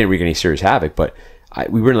 They didn't wreak any serious havoc, but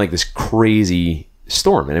we were in like this crazy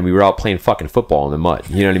storm, and then we were out playing fucking football in the mud.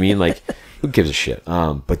 You know what I mean? Like, who gives a shit?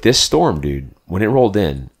 But this storm, dude, when it rolled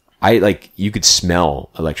in, you could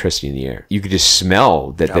smell electricity in the air. You could just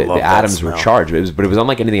smell that the atoms were charged. But it was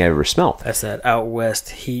unlike anything I've ever smelled. That's that out west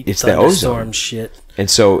heat. It's the ozone storm shit. And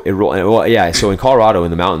so it rolled. Well, yeah. So in Colorado,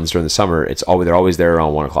 in the mountains during the summer, they're always there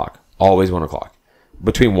around 1 o'clock. Always 1 o'clock,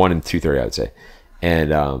 between 1 and 2:30, I would say.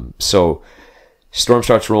 And so storm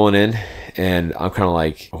starts rolling in, and I'm kind of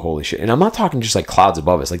like, oh, holy shit. And I'm not talking just like clouds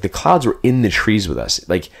above us. Like, the clouds were in the trees with us.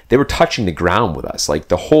 Like, they were touching the ground with us. Like,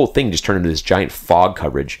 the whole thing just turned into this giant fog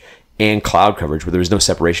coverage and cloud coverage where there was no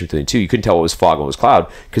separation between the two. You couldn't tell what was fog and what was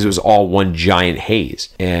cloud because it was all one giant haze.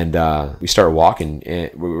 And we started walking,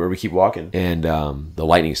 and we keep walking, and the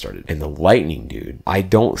lightning started. And the lightning, dude, I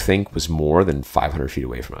don't think was more than 500 feet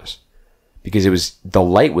away from us, because the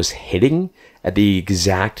light was hitting at the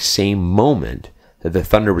exact same moment that the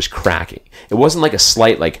thunder was cracking. It wasn't like a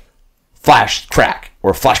slight like flash crack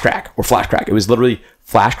or flash crack or flash crack. It was literally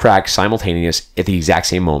flash crack simultaneous at the exact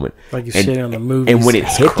same moment. Like you shit on the movies. And when it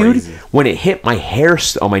hit, dude, when it hit, my hair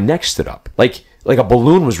on my neck stood up. Like a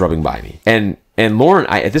balloon was rubbing by me. And Lauren,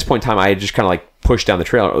 at this point in time, I had just kind of like pushed down the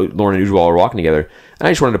trail. Lauren and Ujwal were walking together, and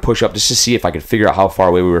I just wanted to push up just to see if I could figure out how far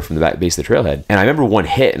away we were from the base of the trailhead. And I remember one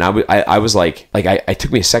hit, and I was like, it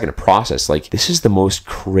took me a second to process. Like, this is the most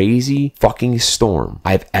crazy fucking storm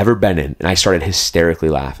I've ever been in, and I started hysterically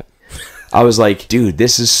laughing. I was like, dude,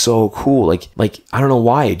 this is so cool. Like I don't know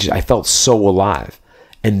why, I felt so alive.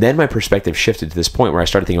 And then my perspective shifted to this point where I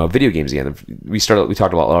started thinking about video games again. We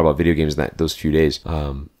talked a lot about video games in those few days.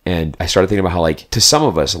 And I started thinking about how, like, to some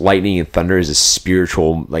of us, lightning and thunder is a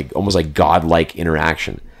spiritual, like, almost like godlike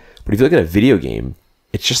interaction. But if you look at a video game,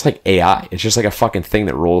 it's just like AI. It's just like a fucking thing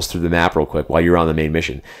that rolls through the map real quick while you're on the main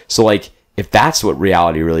mission. So, like, if that's what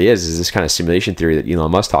reality really is this kind of simulation theory that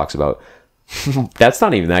Elon Musk talks about, that's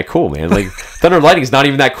not even that cool, man. Like, thunder and lightning is not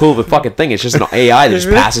even that cool of a fucking thing. It's just an AI that just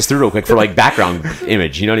passes through real quick for like background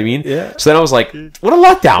image. You know what I mean? Yeah. So then I was like, what a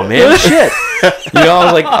letdown, man. Shit. You know,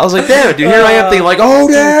 I was like, damn it, dude. Here I am thinking like, oh,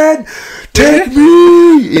 Dad, take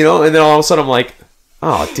me. You know, and then all of a sudden I'm like,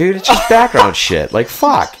 oh, dude, it's just background shit. Like,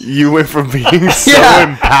 fuck. You went from being so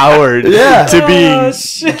empowered to being.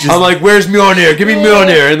 I'm like, where's Mjolnir? Give me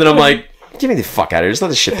Mjolnir. And then I'm like, get me the fuck out of here. Just let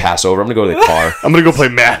this shit pass over. I'm gonna go to the car. I'm gonna go play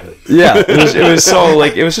math. Yeah, it was so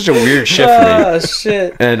like, it was such a weird shift for me. Oh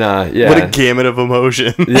shit! And yeah, what a gamut of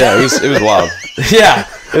emotion. Yeah, it was wild. Yeah,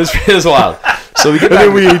 it was wild. So we get back.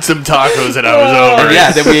 And then we ate some tacos and I was over. And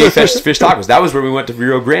yeah, then we ate fish tacos. That was where we went to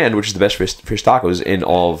Rio Grande, which is the best fish tacos in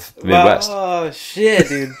all of the Midwest. Oh shit,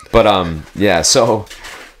 dude! But yeah, so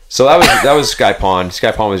that was Sky Pond.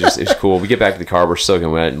 Sky Pond was it was cool. We get back to the car, we're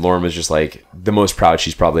soaking wet, and Lauren was just like the most proud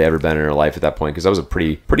she's probably ever been in her life at that point, because that was a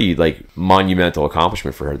pretty like monumental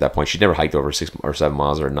accomplishment for her at that point. She'd never hiked over 6 or 7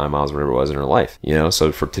 miles or 9 miles, whatever it was in her life, you know.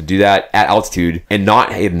 So to do that at altitude and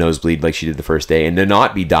not have a nosebleed like she did the first day, and to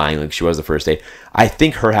not be dying like she was the first day, I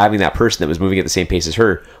think her having that person that was moving at the same pace as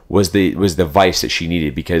her was the vice that she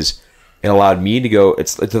needed, because it allowed me to go.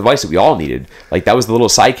 It's the device that we all needed. Like, that was the little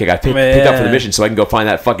sidekick I picked up for the mission, so I can go find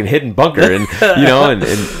that fucking hidden bunker, and you know, and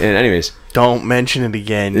anyways. Don't mention it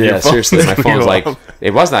again. Yeah, seriously, my phone's like,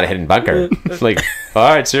 it was not a hidden bunker. Like, all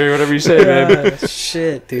right, Siri, whatever you say, man.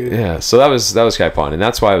 Shit, dude. Yeah, so that was kind of fun, and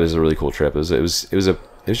that's why it was a really cool trip. It was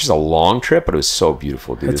just a long trip, but it was so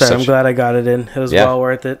beautiful, dude. That's right. I'm glad I got it in. It was well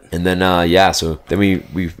worth it. And then so then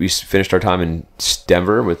we finished our time in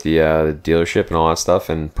Denver with the dealership and all that stuff,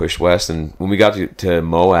 and pushed west. And when we got to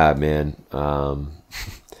MOAB, man,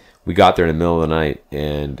 we got there in the middle of the night,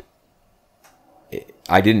 and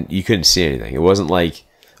you couldn't see anything. It wasn't like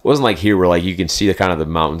here where like you can see the kind of the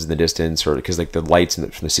mountains in the distance, or because like the lights from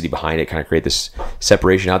the city behind it kind of create this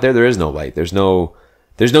separation. Out there is no light. There's no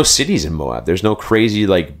cities in MOAB. There's no crazy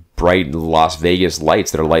like bright Las Vegas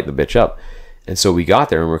lights that are lighting the bitch up. And so we got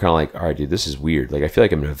there and we're kind of like, all right, dude, this is weird. Like I feel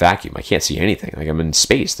like I'm in a vacuum. I can't see anything. Like I'm in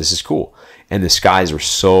space. This is cool. And the skies were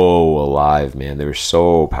so alive, man. They were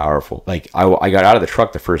so powerful. Like I got out of the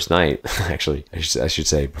truck the first night. Actually, I should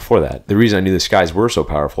say before that, the reason I knew the skies were so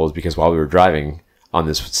powerful is because while we were driving on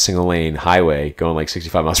this single lane highway going like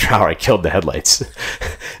 65 miles per hour, I killed the headlights.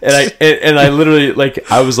 and I literally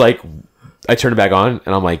like, I was like, I turned it back on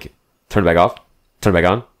and I'm like, turn it back off, turn it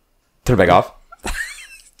back on, turn it back off.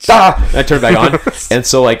 And I turned it back on. And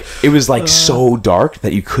so like, it was like so dark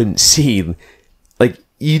that you couldn't see. Like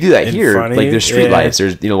you do that here, like there's street lights,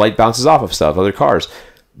 there's, light bounces off of stuff, other cars.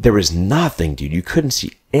 There was nothing, dude. You couldn't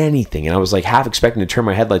see anything. And I was like half expecting to turn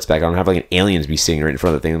my headlights back on and have like an aliens be sitting right in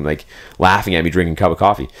front of the thing, like laughing at me, drinking a cup of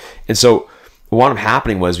coffee. And so what ended up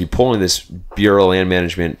happening was we pulled in this Bureau of Land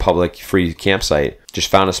Management public free campsite, just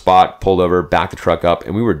found a spot, pulled over, backed the truck up,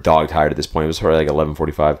 and we were dog tired at this point. It was probably like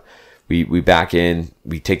 11:45. We back in,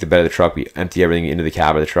 we take the bed of the truck, we empty everything into the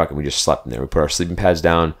cab of the truck, and we just slept in there. We put our sleeping pads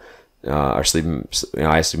down, I had a sleeping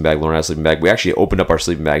bag, Lauren had a sleeping bag. We actually opened up our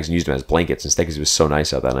sleeping bags and used them as blankets instead because it was so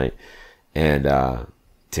nice out that night. And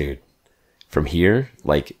dude, from here,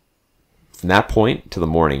 like from that point to the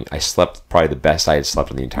morning, I slept probably the best I had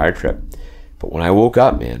slept on the entire trip. But when I woke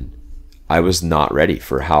up, man, I was not ready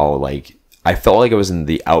for how, like, I felt like I was in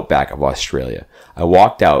the outback of Australia. I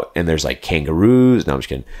walked out and there's like kangaroos. No, I'm just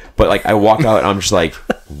kidding. But like I walked out and I'm just like,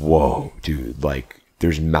 whoa, dude, like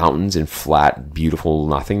there's mountains and flat, beautiful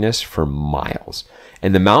nothingness for miles.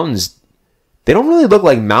 And the mountains, they don't really look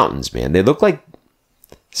like mountains, man. They look like,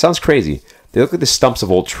 sounds crazy, they look like the stumps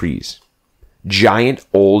of old trees. Giant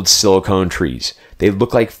old silicone trees. They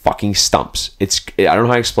look like fucking stumps. I don't know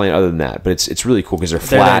how to explain it other than that, but it's really cool because they're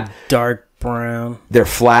flat. That dark brown. They're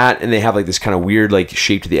flat and they have like this kind of weird like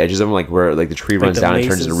shape to the edges of them, like where like the tree runs down and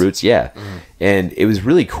turns into roots. Yeah. Mm. And it was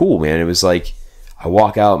really cool, man. It was like I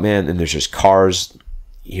walk out, man, and there's just cars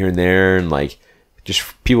here and there and like just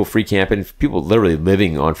people free camping, people literally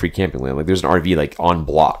living on free camping land. Like there's an RV like on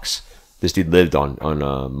blocks. This dude lived on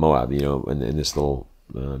MOAB, in this little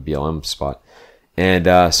BLM spot.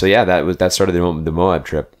 And so yeah, that started the MOAB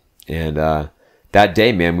trip. And that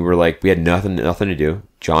day, man, we were like, we had nothing to do.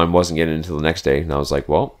 John wasn't getting until the next day, and I was like,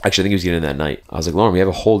 well, actually, I think he was getting in that night. I was like, Lauren, we have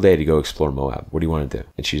a whole day to go explore MOAB. What do you want to do?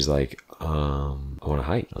 And she's like, I want to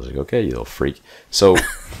hike. I was like, okay, you little freak. So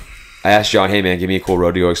I asked John, hey man, give me a cool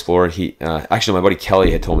road to go explore. And he actually, my buddy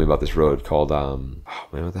Kelly had told me about this road called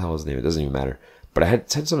what the hell is the name? It doesn't even matter. But it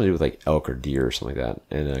had something to do with like elk or deer or something like that,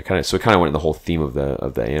 and it kind of went in the whole theme of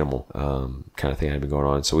the animal kind of thing had been going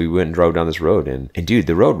on. So we went and drove down this road, and dude,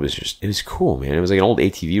 the road was it was cool, man. It was like an old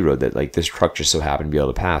ATV road that like this truck just so happened to be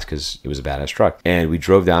able to pass because it was a badass truck. And we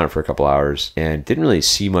drove down it for a couple hours and didn't really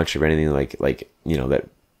see much of anything like that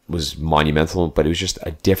was monumental, but it was just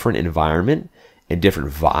a different environment and different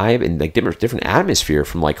vibe and like different atmosphere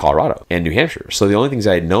from like Colorado and New Hampshire. So the only things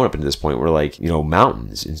I had known up until this point were like,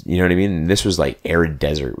 mountains, and, you know what I mean? And this was like arid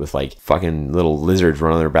desert with like fucking little lizards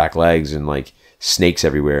running on their back legs and like snakes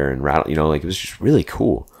everywhere and rattle, like it was just really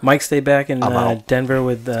cool. Mike stayed back in Denver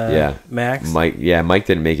with Max. Mike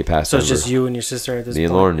didn't make it past Denver. So it's just you and your sister at this point? Me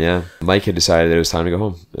and Lauren, yeah. Mike had decided that it was time to go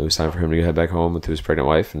home. It was time for him to head back home to his pregnant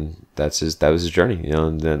wife, and that was his journey,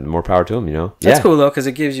 and then more power to him, That's cool though, because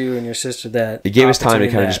it gives you and your sister that. It gave us time to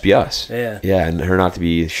kind of just be us. Yeah. Yeah, and her not to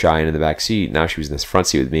be shy and in the back seat. Now she was in this front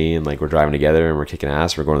seat with me, and like we're driving together and we're kicking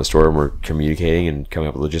ass. We're going to the store and we're communicating and coming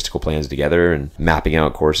up with logistical plans together and mapping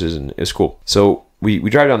out courses, and it was cool. So we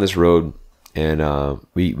drive down this road, and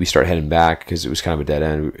we start heading back because it was kind of a dead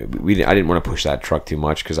end. I didn't want to push that truck too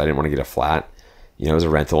much because I didn't want to get a flat. It was a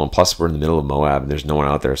rental, and plus we're in the middle of MOAB and there's no one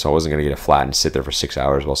out there, so I wasn't going to get a flat and sit there for 6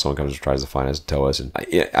 hours while someone comes and tries to find us and tow us. And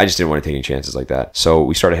I just didn't want to take any chances like that. So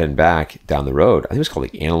we started heading back down the road. I think it was called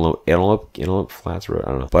like Antelope Flats Road.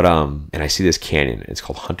 I don't know. But and I see this canyon. It's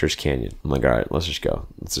called Hunter's Canyon. I'm like, all right, let's just go.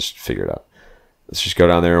 Let's just figure it out. Let's just go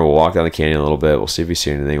down there. We'll walk down the canyon a little bit. We'll see if we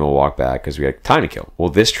see anything. We'll walk back because we had time to kill. Well,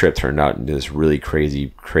 this trip turned out into this really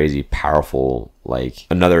crazy, powerful, like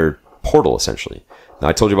another portal essentially. Now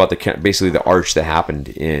I told you about basically the arch that happened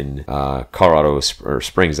in Colorado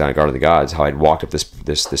Springs down at Garden of the Gods. How I'd walked up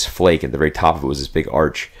this flake, and at the very top of it was this big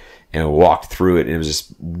arch, and I walked through it, and it was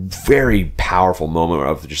this very powerful moment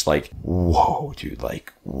of just like, whoa, dude,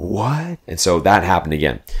 like what? And so that happened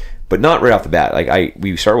again, but not right off the bat. Like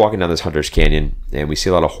we started walking down this Hunter's Canyon, and we see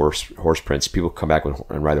a lot of horse prints. People come back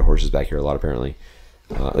and ride their horses back here a lot, apparently.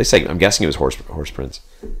 At least I'm guessing it was horse prints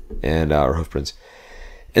and or hoof prints.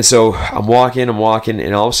 And so I'm walking,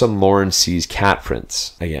 and all of a sudden Lauren sees cat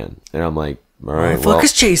prints again, and I'm like, all right, well, fuck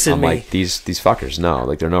is chasing me. like, these fuckers, no,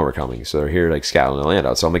 like, they know we're coming, so they're here, like, scattering the land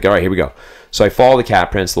out. So I'm like, all right, here we go. So I follow the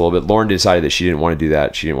cat prints a little bit. Lauren decided that she didn't want to do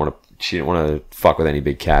that. She didn't want to fuck with any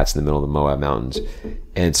big cats in the middle of the Moab Mountains.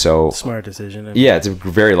 And so, smart decision. Yeah, it's a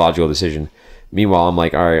very logical decision. Meanwhile, I'm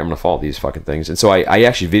like, all right, I'm gonna follow these fucking things. And so I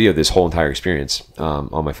actually videoed this whole entire experience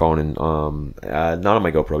on my phone, and not on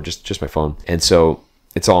my GoPro, just my phone. And so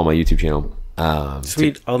it's all on my YouTube channel.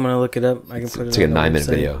 Sweet. I'm gonna look it up. I can put it. It's like a 9-minute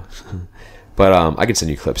video. But I can send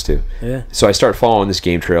you clips too. Yeah. So I start following this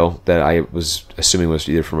game trail that I was assuming was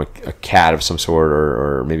either from a cat of some sort,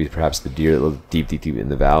 or maybe perhaps the deer that lived deep in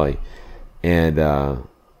the valley. And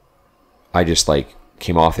I just like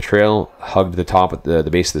came off the trail, hugged the top of the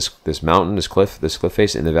base of this mountain, this cliff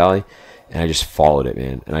face in the valley, and I just followed it,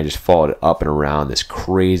 man. And I just followed it up and around this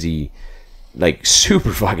crazy, like,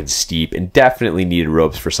 super fucking steep, and definitely needed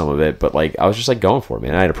ropes for some of it. But like, I was just like going for it,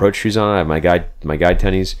 man. I had approach shoes on. I had my guide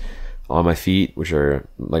tennies on my feet, which are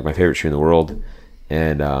like my favorite shoe in the world.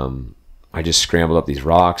 And I just scrambled up these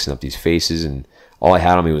rocks and up these faces, and all I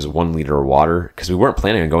had on me was 1 liter of water, because we weren't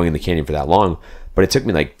planning on going in the canyon for that long. But it took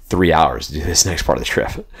me like 3 hours to do this next part of the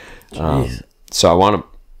trip. So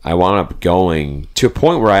I wound up going to a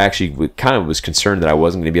point where I actually kind of was concerned that I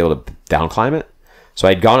wasn't going to be able to down climb it. So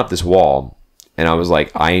I had gone up this wall, and I was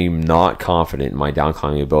like, I'm not confident in my down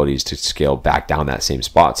climbing abilities to scale back down that same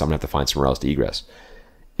spot, so I'm going to have to find somewhere else to egress.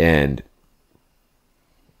 And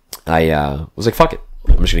I was like, fuck it.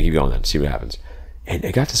 I'm just going to keep going then, see what happens. And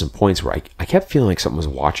it got to some points where I kept feeling like something was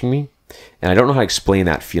watching me, and I don't know how to explain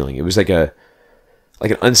that feeling. It was like an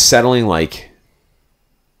unsettling, like,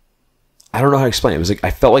 I don't know how to explain it. It was like I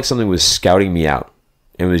felt like something was scouting me out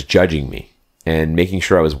and was judging me and making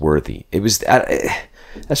sure I was worthy. It was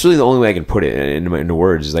that's really the only way I can put it into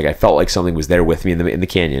words. Is like I felt like something was there with me in the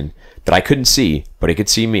canyon that I couldn't see, but it could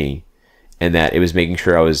see me, and that it was making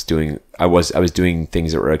sure I was doing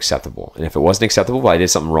things that were acceptable. And if it wasn't acceptable, I did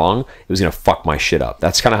something wrong, it was gonna fuck my shit up.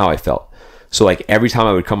 That's kind of how I felt. So like every time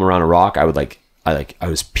I would come around a rock, I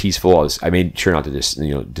was peaceful. I made sure not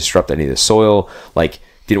to disrupt any of the soil. Like,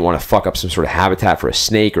 didn't want to fuck up some sort of habitat for a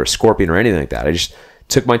snake or a scorpion or anything like that. I just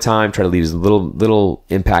took my time, tried to leave as little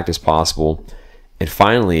impact as possible. And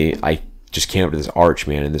finally, I just came up to this arch,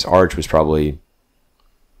 man. And this arch was probably,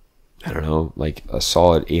 I don't know, like a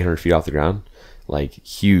solid 800 feet off the ground. Like,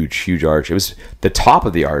 huge arch. It was the top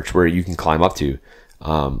of the arch where you can climb up to.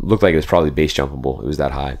 Looked like it was probably base jumpable. It was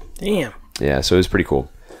that high. Damn. Yeah, so it was pretty cool.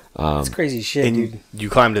 That's crazy shit, dude. You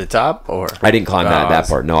climbed to the top, or I didn't climb that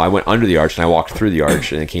part. No, I went under the arch and I walked through the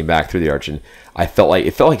arch and then came back through the arch, and it felt like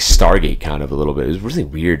Stargate kind of a little bit. It was really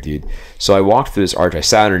weird, dude. So I walked through this arch. I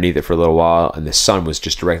sat underneath it for a little while, and the sun was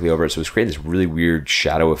just directly over it, so it was creating this really weird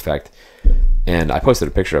shadow effect. And I posted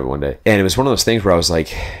a picture of it one day, and it was one of those things where I was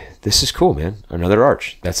like, this is cool, man. Another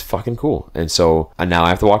arch. That's fucking cool. And so now I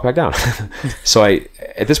have to walk back down. So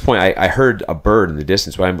at this point, I heard a bird in the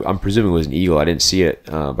distance, but I'm presuming it was an eagle. I didn't see it,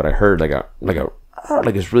 but I heard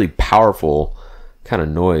like this really powerful kind of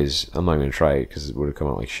noise. I'm not going to try it because it would have come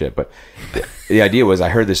out like shit. But the idea was I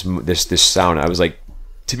heard this sound. I was like,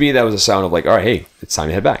 to me, that was a sound of like, all right, hey, it's time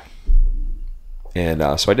to head back. And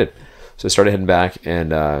so I did. So I started heading back,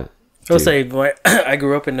 and I will say, I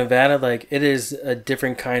grew up in Nevada. Like, it is a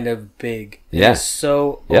different kind of big. Yeah. It's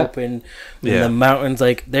so open. Yeah. The mountains,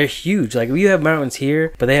 like, they're huge. Like, we have mountains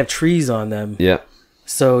here, but they have trees on them. Yeah.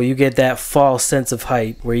 So you get that false sense of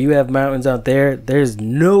height. Where you have mountains out there, there's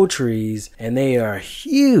no trees, and they are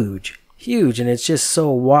huge. And it's just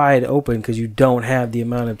so wide open because you don't have the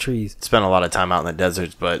amount of trees. Spent a lot of time out in the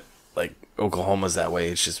deserts, but, like, Oklahoma's that way.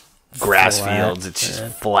 It's just grass fields. It's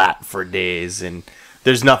just flat for days, and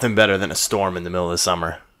there's nothing better than a storm in the middle of the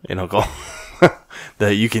summer in Oklahoma.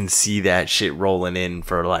 That you can see that shit rolling in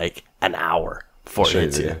for like an hour before it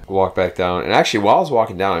hits you. Walk back down. And actually, while I was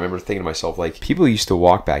walking down, I remember thinking to myself, like, people used to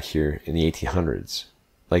walk back here in the 1800s.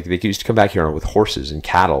 Like, they used to come back here with horses and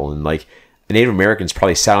cattle. And, like, the Native Americans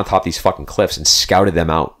probably sat on top of these fucking cliffs and scouted them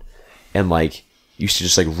out. And, like, used to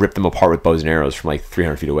just, like, rip them apart with bows and arrows from, like,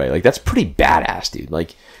 300 feet away. Like, that's pretty badass, dude.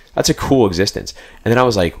 Like, that's a cool existence. And then I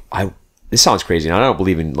was like, this sounds crazy, and I don't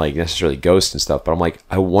believe in like necessarily ghosts and stuff, but I'm like,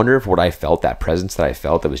 I wonder if what I felt, that presence that I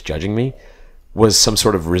felt that was judging me, was some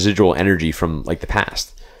sort of residual energy from like the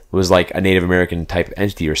past. It was like a Native American type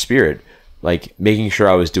entity or spirit, like making sure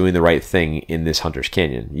I was doing the right thing in this Hunter's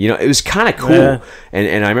Canyon. You know, it was kind of cool. Yeah.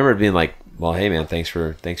 And I remember being like, well, hey man, thanks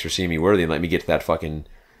for seeing me worthy and let me get to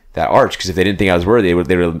that arch, because if they didn't think I was worthy, they would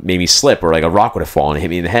have made me slip, or like a rock would have fallen and hit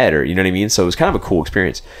me in the head, or you know what I mean. So it was kind of a cool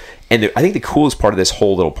experience. And I think the coolest part of this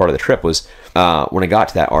whole little part of the trip was when I got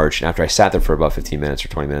to that arch, and after I sat there for about 15 minutes or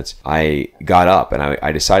 20 minutes, I got up and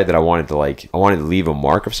I decided that I wanted to leave a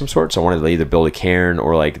mark of some sort. So I wanted to either build a cairn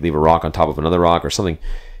or like leave a rock on top of another rock or something.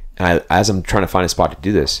 And as I'm trying to find a spot to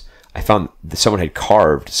do this, I found that someone had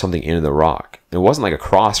carved something into the rock. It wasn't like a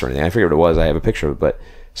cross or anything. I forget what it was. I have a picture of it, but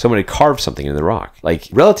someone had carved something in the rock, like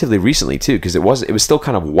relatively recently too, because it was still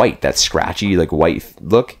kind of white, that scratchy like white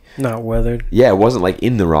look. Not weathered. Yeah, it wasn't like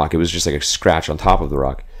in the rock. It was just like a scratch on top of the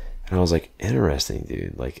rock. And I was like, interesting,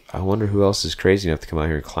 dude. Like, I wonder who else is crazy enough to come out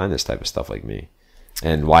here and climb this type of stuff like me.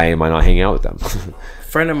 And why am I not hanging out with them? A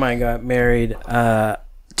friend of mine got married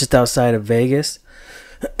just outside of Vegas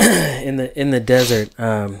in the desert.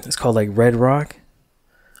 It's called like Red Rock.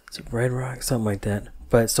 Is it Red Rock? Something like that.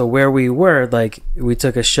 But so where we were, like, we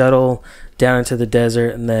took a shuttle down into the desert,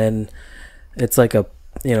 and then it's like a,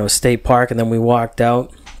 you know, state park, and then we walked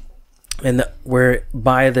out, and we're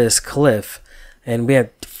by this cliff, and we had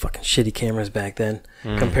fucking shitty cameras back then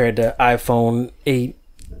compared to iPhone 8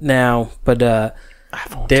 now, but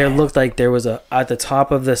there looked like there was at the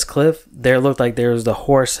top of this cliff, there looked like there was the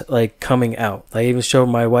horse like coming out. Like, I even showed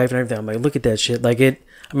my wife and everything. I'm like, look at that shit. Like, it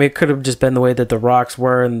could have just been the way that the rocks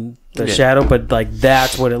were and the shadow, but like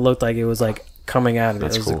that's what it looked like. It was like coming out of it.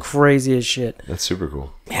 It was cool. The craziest shit. That's super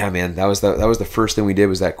cool. Yeah, man. That was the first thing we did,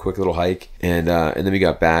 was that quick little hike, and then we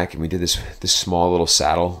got back and we did this small little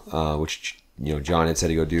saddle, which, you know, John had said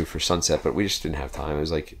to go do for sunset, but we just didn't have time. It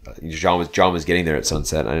was like John was getting there at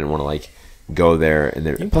sunset. I didn't want to like go there, and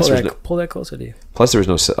there. Pull that closer to you. Plus, there was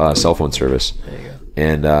no cell phone service. There you go.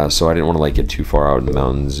 And so I didn't want to like get too far out in the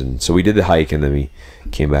mountains, and so we did the hike, and then we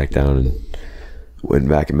came back down and went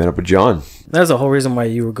back and met up with John. That's the whole reason why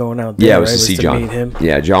you were going out there. Yeah, it was to see John. Meet him.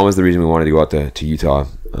 Yeah, John was the reason we wanted to go out to Utah.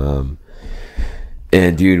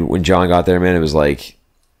 And dude, when John got there, man, it was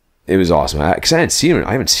awesome. Because I haven't seen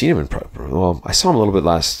him in well, I saw him a little bit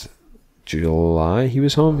last July. He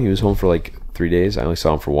was home for like 3 days. I only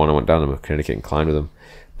saw him for one. I went down to Connecticut and climbed with him.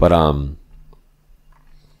 But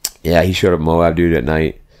yeah, he showed up MOAB, dude, at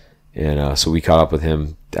night, and so we caught up with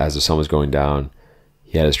him as the sun was going down.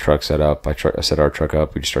 He had his truck set up. I set our truck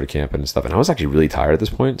up. We just started camping and stuff. And I was actually really tired at this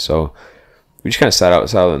point, so we just kind of sat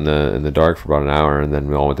out in the dark for about an hour, and then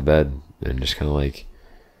we all went to bed and just kind of like.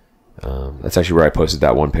 That's actually where I posted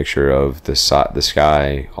that one picture of the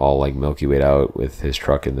sky all like Milky Way out with his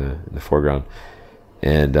truck in the foreground.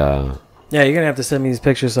 And yeah, you're gonna have to send me these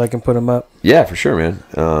pictures so I can put them up. Yeah, for sure,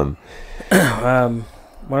 man.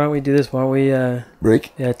 Why don't we do this? Why don't we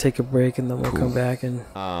break? Yeah, take a break, and then we'll come back and.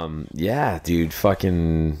 Yeah, dude,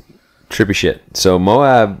 fucking trippy shit. So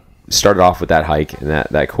MOAB started off with that hike and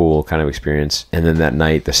that cool kind of experience, and then that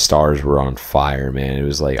night the stars were on fire, man. It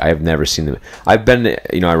was like, I've never seen them. I've been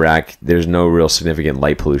to, Iraq. There's no real significant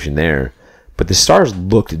light pollution there, but the stars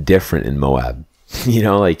looked different in MOAB.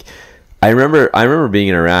 Like I remember being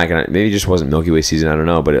in Iraq, and maybe it just wasn't Milky Way season, I don't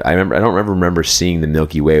know, but I don't ever remember seeing the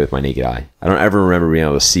Milky Way with my naked eye. I don't ever remember being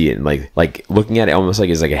able to see it, and like looking at it almost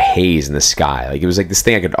like it's like a haze in the sky. Like it was like this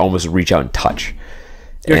thing I could almost reach out and touch.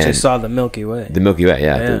 You actually saw the Milky Way. The Milky Way,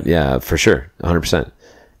 yeah. Yeah, for sure. 100%.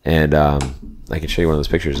 And I can show you one of those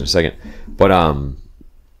pictures in a second. But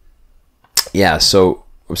yeah, so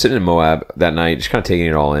I'm sitting in MOAB that night, just kind of taking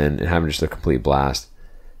it all in and having just a complete blast.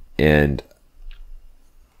 And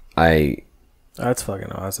that's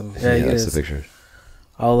fucking awesome. Yeah, that's the picture.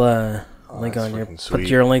 I'll link on put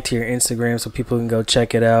your link to your Instagram so people can go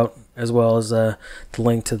check it out, as well as the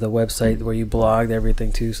link to the website where you blogged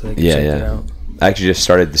everything too, so they can check it out. I actually just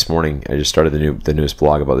started this morning. I just started the newest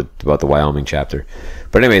blog about the Wyoming chapter.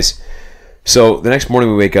 But anyways, so the next morning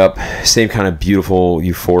we wake up, same kind of beautiful,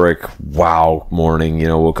 euphoric, wow morning.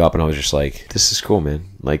 Woke up and I was just like, this is cool, man.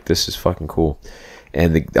 Like, this is fucking cool.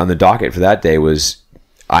 And on the docket for that day was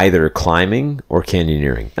either climbing or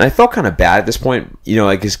canyoneering. And I felt kind of bad at this point.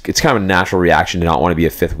 Like it's kind of a natural reaction to not want to be a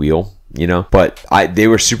fifth wheel. But they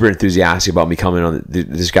were super enthusiastic about me coming on.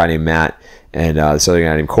 This guy named Matt and this other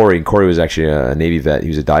guy named Corey. And Corey was actually a Navy vet. He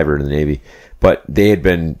was a diver in the Navy. But they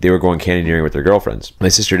were going canyoneering with their girlfriends. My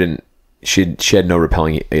sister didn't. She had no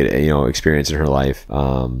rappelling, experience in her life.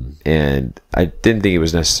 And I didn't think it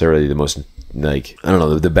was necessarily the most,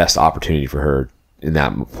 the best opportunity for her in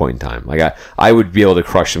that point in time. Like I would be able to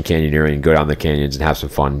crush some canyoneering and go down the canyons and have some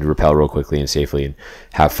fun, rappel real quickly and safely and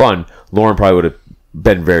have fun. Lauren probably would have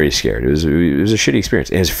been very scared. It was a shitty experience.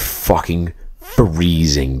 It was fucking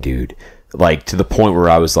freezing, dude. Like to the point where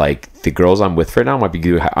I was like, the girls I'm with right now might be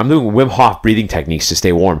good. I'm doing Wim Hof breathing techniques to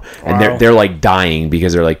stay warm, and they're like dying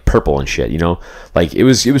because they're like purple and shit. You know, like it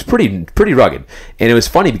was pretty rugged, and it was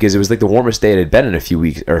funny because it was like the warmest day it had been in a few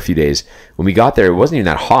weeks or a few days. When we got there, it wasn't even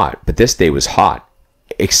that hot, but this day was hot,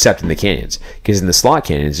 except in the canyons, because in the slot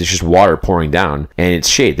canyons it's just water pouring down and it's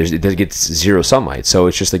shade. It gets zero sunlight, so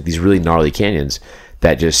it's just like these really gnarly canyons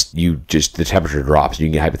that the temperature drops. You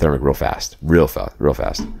can get hypothermic real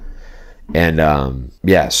fast.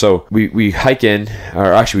 And so we hike in,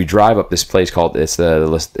 or actually we drive up this place called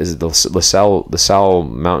the LaSalle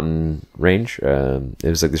Mountain Range. It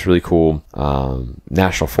was like this really cool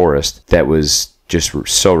national forest that was just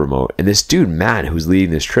so remote. And this dude Matt, who's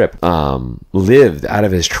leading this trip, lived out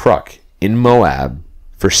of his truck in Moab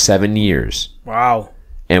for 7 years. Wow.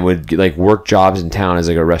 And would like work jobs in town as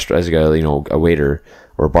like a restaurant, as like a waiter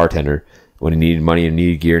or a bartender, when he needed money and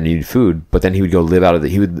needed gear and needed food. But then he would go live out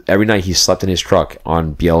of every night he slept in his truck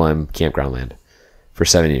on BLM campground land for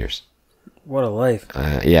 7 years. What a life.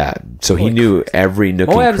 Yeah. So he knew every nook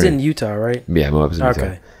and cranny. Moab's in Utah, right? Yeah, Moab's in Utah.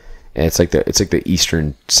 Okay. And it's like the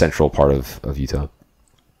eastern central part of Utah.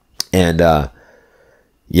 And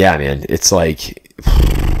yeah, man, it's like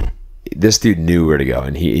this dude knew where to go,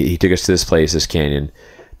 and he took us to this place, this canyon,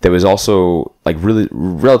 that was also like really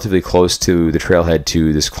relatively close to the trailhead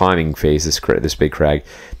to this climbing face, this big crag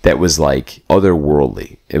that was like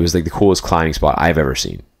otherworldly. It was like the coolest climbing spot I've ever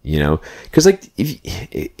seen, you know? Because like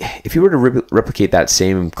if you were to replicate that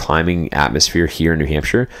same climbing atmosphere here in New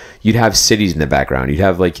Hampshire, you'd have cities in the background. You'd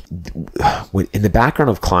have like in the background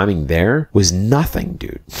of climbing there was nothing,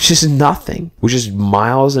 dude. Just nothing. It was just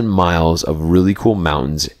miles and miles of really cool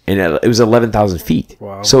mountains, and it was 11,000 feet.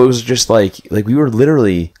 Wow. So it was just like we were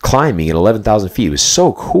literally climbing at 11,000 feet. It was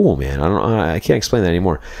so cool, man. I can't explain that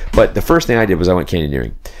anymore. But the first thing I did was I went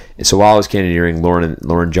canyoneering. And so while I was canyoneering,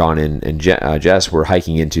 Lauren, John, and Jess were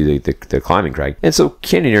hiking into the climbing crag. And so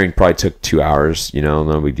canyoneering probably took 2 hours, you know,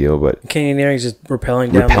 no big deal. But canyoneering is just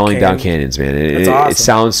rappelling down canyons, man. Awesome. It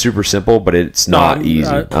sounds super simple, but it's not easy.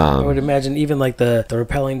 I would imagine even like the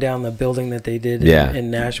rappelling down the building that they did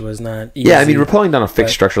in Nashua is not easy. Yeah, I mean, rappelling down a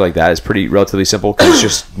fixed structure like that is pretty relatively simple, because it's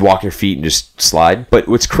just walk your feet and just slide. But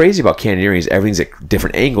what's crazy about canyoneering is everything's at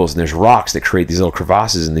different angles, and there's rocks that create these little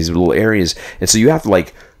crevasses and these little areas. And so you have to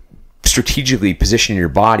like strategically position your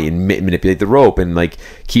body and manipulate the rope and like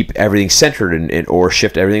keep everything centered and or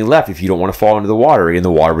shift everything left if you don't want to fall into the water. And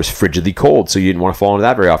the water was frigidly cold, so you didn't want to fall into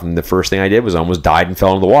that very often. The first thing I did was I almost died and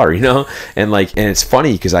fell into the water, you know. And it's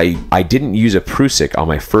funny because I didn't use a Prusik on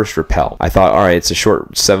my first rappel. I thought, all right, it's a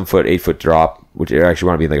short 7 foot, 8 foot drop, which I actually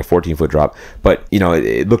want to be like a 14 foot drop, but you know,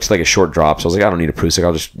 it looks like a short drop, so I was like, I don't need a Prusik,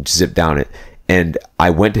 I'll just zip down it. And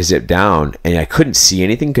I went to zip down, and I couldn't see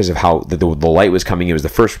anything because of how the light was coming in. It was the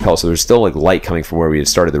first rappel, so there was still like light coming from where we had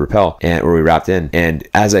started the rappel and where we wrapped in. And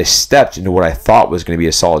as I stepped into what I thought was going to be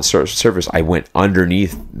a solid surface, I went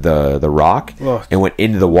underneath the rock and went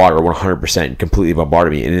into the water 100% and completely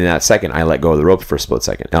bombarded me. And in that second, I let go of the rope for a split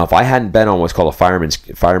second. Now, if I hadn't been on what's called a fireman's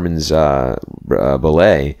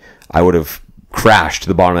belay, I would have crashed to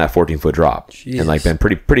the bottom of that 14-foot drop. Jesus. And like been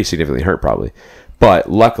pretty significantly hurt probably.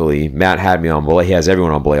 But luckily, Matt had me on belay. He has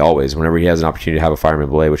everyone on belay always. Whenever he has an opportunity to have a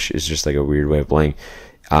fireman belay, which is just like a weird way of belaying,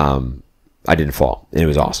 I didn't fall. And it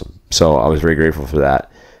was awesome. So I was very grateful for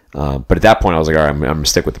that. But at that point, I was like, all right, I'm going to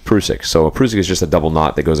stick with the Prusik. So a Prusik is just a double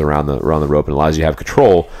knot that goes around the rope and allows you to have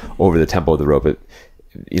control over the tempo of the rope.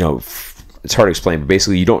 It's hard to explain, but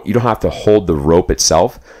basically you don't have to hold the rope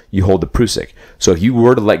itself. You hold the Prusik. So if you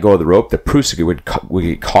were to let go of the rope, the Prusik would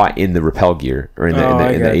get caught in the rappel gear or in the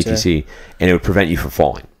ATC, and it would prevent you from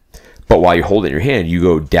falling. But while you hold it in your hand, you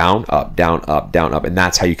go down, up, down, up, down, up, and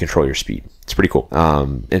that's how you control your speed. It's pretty cool.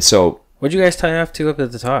 And so, what'd you guys tie off to up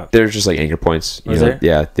at the top? There's just like anchor points. Was there?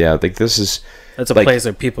 Yeah. Like this is. That's a place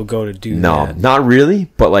that people go to do. No, that. Not really.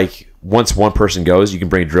 But like once one person goes, you can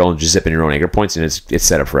bring a drill and just zip in your own anchor points, and it's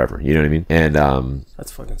set up forever. You know what I mean? And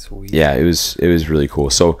that's fucking sweet. Yeah, it was really cool.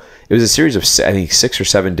 So it was a series of I think 6 or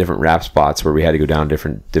 7 different wrap spots where we had to go down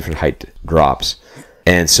different height drops,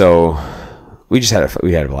 and so we just had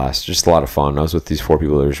a blast, just a lot of fun. I was with these 4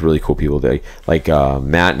 people. There's really cool people. Like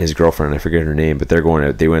Matt and his girlfriend. I forget her name, but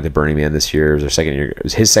they went to Burning Man this year. It was their second year. It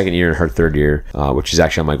was his second year and her third year, which is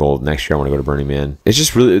actually on my goal. Next year I want to go to Burning Man. It's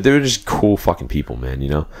just really, they were just cool fucking people, man. You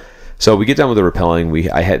know. So we get done with the rappelling.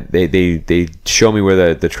 They show me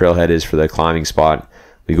where the trailhead is for the climbing spot.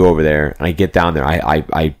 We go over there, and I get down there.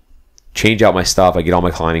 I change out my stuff. I get all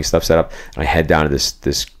my climbing stuff set up, and I head down to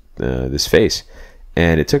this face.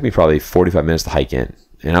 And it took me probably 45 minutes to hike in.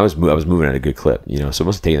 And I was moving at a good clip, you know, so it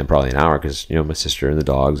must have taken them probably an hour because, you know, my sister and the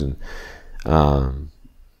dogs. And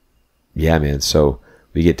yeah, man. So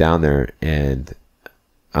we get down there, and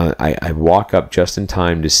I walk up just in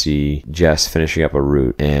time to see Jess finishing up a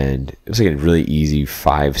route. And it was like a really easy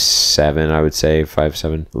 5'7", I would say,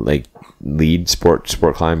 5'7", like lead sport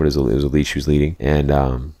climb, but it was a lead she was leading. And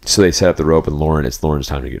so they set up the rope, and it's Lauren's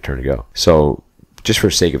time to get turn to go. So just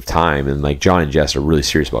for sake of time, and like John and Jess are really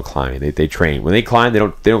serious about climbing. They train. When they climb, they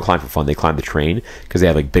don't climb for fun. They climb to train because they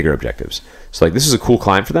have like bigger objectives. So like this is a cool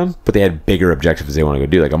climb for them, but they had bigger objectives they want to go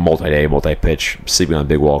do, like a multi-day, multi-pitch, sleeping on a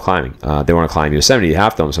big wall climbing. They want to climb Yosemite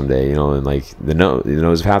Half Dome someday, you know, and like the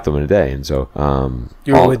nose of Half Dome in a day. And so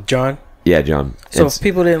you were with John? Yeah, John. So if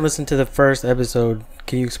people didn't listen to the first episode,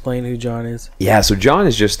 can you explain who John is? Yeah, so John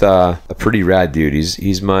is just a pretty rad dude.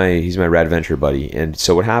 He's my rad venture buddy. And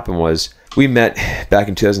so what happened was we met back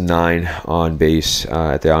in 2009 on base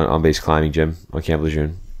at the on base climbing gym on Camp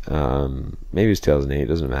Lejeune. Maybe it was 2008, it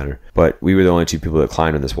doesn't matter. But we were the only two people that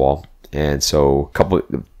climbed on this wall. And so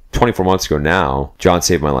 24 months ago now, John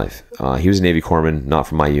saved my life. He was a Navy corpsman, not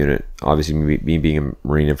from my unit. Obviously, me being a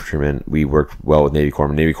Marine infantryman, we worked well with Navy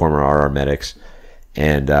corpsmen. Navy corpsmen are our medics.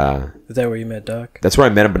 And is that where you met Doc? That's where I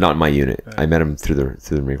met him, but not in my unit. Right. I met him through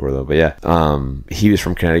the Marine Corps though. But yeah, he was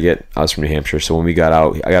from Connecticut. I was from New Hampshire. So when we got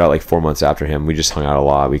out, I got out like 4 months after him. We just hung out a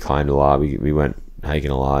lot. We climbed a lot. We went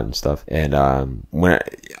hiking a lot and stuff. And when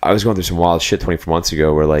I was going through some wild shit 24 months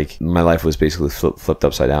ago, where like my life was basically flipped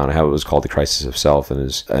upside down. I had what was called the crisis of self, and it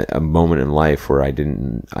was a moment in life where I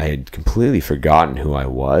had completely forgotten who I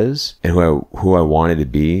was and who I wanted to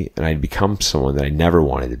be, and I'd become someone that I never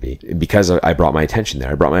wanted to be. And because I brought my attention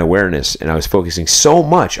there, I brought my awareness, and I was focusing so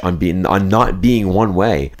much on not being one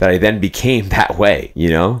way that I then became that way,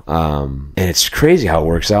 you know. And it's crazy how it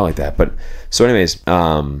works out like that. But so anyways,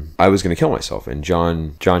 I was going to kill myself, and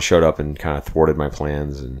John showed up and kind of thwarted my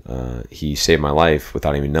plans, and he saved my life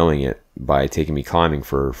without even knowing it by taking me climbing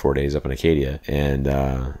for 4 days up in Acadia. And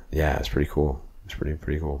yeah, it's pretty cool. It's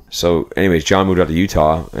pretty cool. So anyways, John moved out to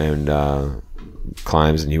Utah and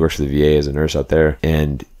climbs, and he works for the VA as a nurse out there.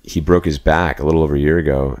 And he broke his back a little over a year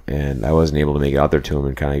ago, and I wasn't able to make it out there to him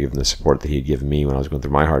and kind of give him the support that he'd given me when I was going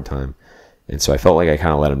through my hard time. And so I felt like I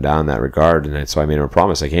kind of let him down in that regard. And so I made him a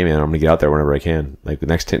promise, like, hey man, I'm going to get out there whenever I can. Like the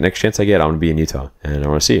next chance I get, I'm going to be in Utah and I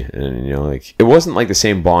want to see it. And, you know, like it wasn't like the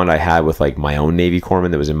same bond I had with like my own Navy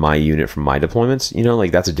corpsman that was in my unit from my deployments, you know,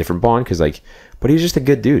 like that's a different bond. Cause like, but he was just a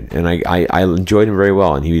good dude. And I enjoyed him very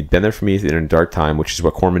well. And he'd been there for me in a dark time, which is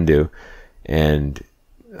what corpsmen do. And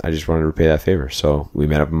I just wanted to repay that favor. So we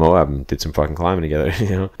met up in MOAB and did some fucking climbing together, you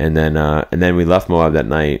know. And then we left MOAB that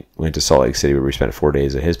night, went to Salt Lake City, where we spent 4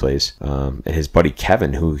 days at his place. And his buddy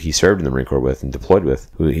Kevin, who he served in the Marine Corps with and deployed with,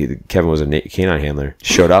 Kevin was a canine handler,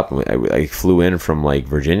 showed up. And I flew in from like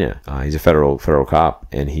Virginia. He's a federal cop,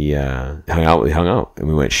 and he hung out. We hung out and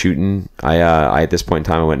we went shooting. I at this point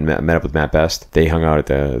in time, I went and met up with Matt Best. They hung out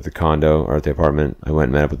at the condo or at the apartment. I went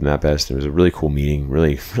and met up with Matt Best. It was a really cool meeting,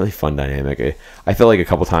 really fun dynamic. I felt like a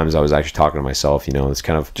couple times I was actually talking to myself, you know. It's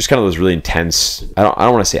kind of those really intense. I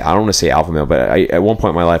don't want to say alpha male, but at one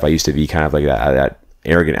point in my life I used to be kind of like that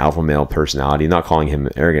arrogant alpha male personality. Not calling him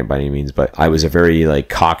arrogant by any means, but I was a very like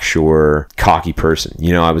cocksure, cocky person.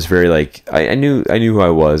 You know, I was very like I knew who I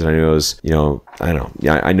was, and I knew I was, you know, I don't know.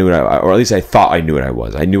 Yeah, I knew what or at least I thought I knew what I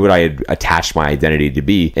was. I knew what I had attached my identity to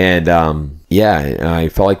be, and yeah, I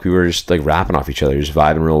felt like we were just like rapping off each other, just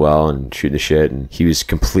vibing real well and shooting the shit. And he was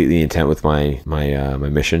completely intent with my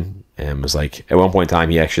mission. And was like, at one point in time,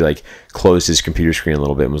 he actually like closed his computer screen a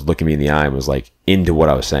little bit and was looking me in the eye and was like into what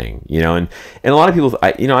I was saying, you know. And a lot of people,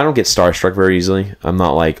 I don't get starstruck very easily. I'm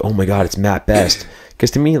not like, oh my god, it's Matt Best, because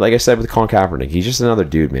to me, like I said with Colin Kaepernick, he's just another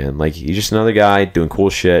dude, man. Like he's just another guy doing cool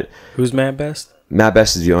shit. Who's Matt Best? Matt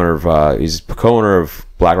Best is the owner of, he's co-owner of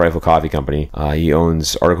Black Rifle Coffee Company. He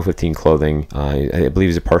owns Article 15 Clothing. I believe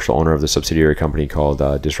he's a partial owner of the subsidiary company called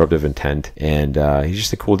Disruptive Intent. And he's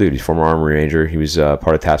just a cool dude. He's a former Army Ranger. He was part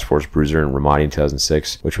of Task Force Bruiser in Ramadi in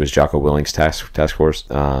 2006, which was Jocko Willing's task force.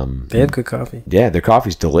 They have good coffee. Yeah, their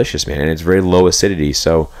coffee's delicious, man. And it's very low acidity,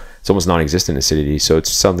 so it's almost non-existent acidity. So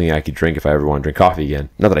it's something I could drink if I ever want to drink coffee again.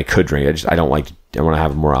 Not that I could drink it. I don't like to. I want to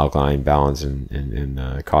have a more alkaline balance,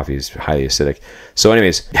 and coffee is highly acidic. So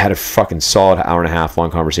anyways, had a fucking solid hour and a half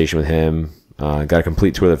long conversation with him. Got a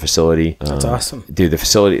complete tour of the facility. That's awesome. Dude,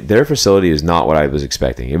 their facility is not what I was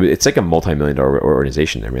expecting. It's like a multi-million-dollar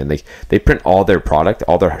organization there, man. Like they print all their product,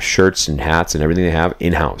 all their shirts and hats and everything they have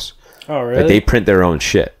in-house. Oh, really? Like they print their own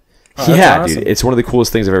shit. Oh, yeah, awesome. dude. It's one of the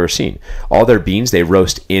coolest things I've ever seen. All their beans, they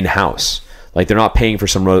roast in-house. Like, they're not paying for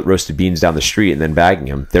some roasted beans down the street and then bagging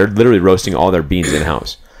them. They're literally roasting all their beans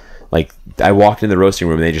in-house. Like, I walked in the roasting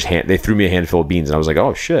room and they threw me a handful of beans, and I was like,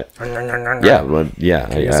 oh shit. Yeah, well,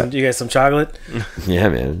 yeah. You guys some chocolate? Yeah,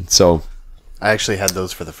 man. So I actually had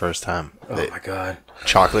those for the first time. Oh my god.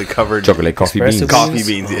 Chocolate covered coffee beans. Coffee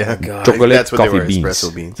beans, yeah. Oh my god. Chocolate That's what coffee they were, beans.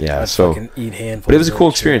 espresso beans. Yeah, I'd so fucking eat handfuls. but it was a of cool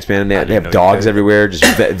that shit. experience, man. They didn't have know you dogs could. everywhere,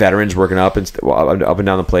 just veterans working up and up and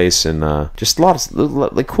down the place, and just a lot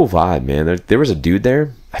of like cool vibe, man. There was a dude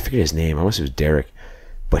there. I forget his name. I almost it was Derek,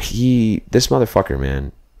 but this motherfucker,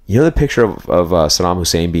 man. You know the picture of Saddam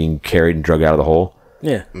Hussein being carried and dragged out of the hole?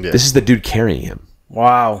 Yeah. This is the dude carrying him.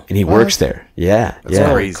 Wow. And he works there. Yeah. That's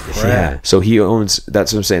yeah. crazy. Yeah. So he owns,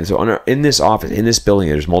 that's what I'm saying. So in this office, in this building,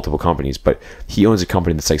 there's multiple companies, but he owns a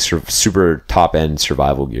company that's like super top end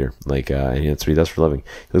survival gear. Like, and that's what he does for a living.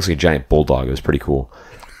 He looks like a giant bulldog. It was pretty cool.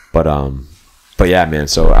 But yeah, man.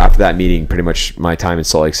 So after that meeting, pretty much my time in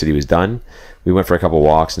Salt Lake City was done. We went for a couple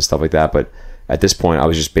walks and stuff like that. But at this point, I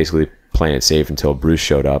was just basically playing it safe until Bruce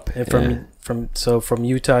showed up. And from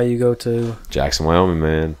Utah you go to Jackson, Wyoming,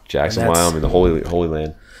 man. Jackson, Wyoming, the Holy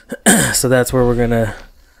Land. so that's where we're gonna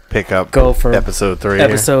Pick up. go for episode 3.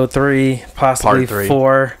 Episode 3, possibly Part 3.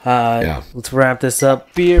 4. Yeah. Let's wrap this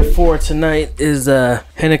up. Beer for tonight is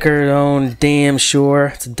Henniker own Damn Sure.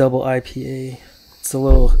 It's a double IPA. It's a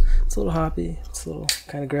little hoppy. It's a little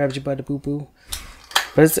kind of grabs you by the boo boo.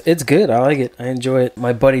 But it's good. I like it. I enjoy it.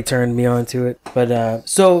 My buddy turned me on to it. But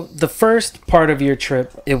so the first part of your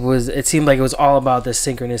trip, it seemed like it was all about the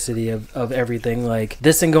synchronicity of everything. Like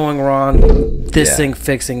this thing going wrong, this thing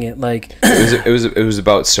fixing it. Like it was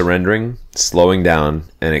about surrendering, slowing down,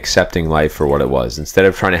 and accepting life for what it was. Instead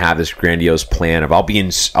of trying to have this grandiose plan of I'll be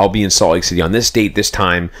in Salt Lake City on this date, this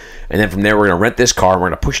time, and then from there we're gonna rent this car, we're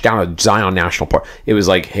gonna push down to Zion National Park. It was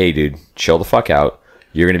like, hey, dude, chill the fuck out.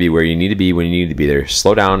 You're going to be where you need to be when you need to be there.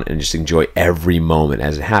 Slow down and just enjoy every moment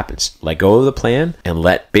as it happens. Let go of the plan and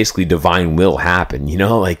let basically divine will happen. You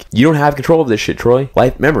know, like you don't have control of this shit, Troy.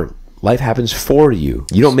 Remember, life happens for you.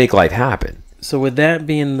 You don't make life happen. So with that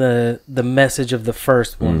being the message of the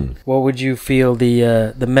first one, what would you feel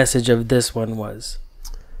the message of this one was?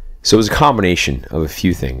 So it was a combination of a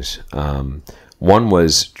few things. One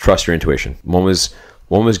was trust your intuition. One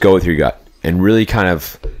was go with your gut and really kind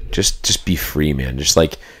of just be free, man.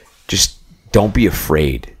 Just don't be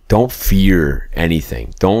afraid. Don't fear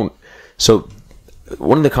anything. So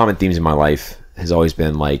one of the common themes in my life has always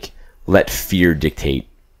been like, let fear dictate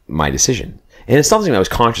my decision. And it's something I was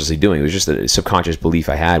consciously doing. It was just a subconscious belief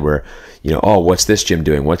I had where, you know, oh, what's this gym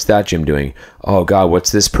doing? What's that gym doing? Oh, God,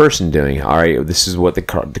 what's this person doing? All right, this is what the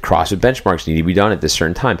CrossFit benchmarks need to be done at this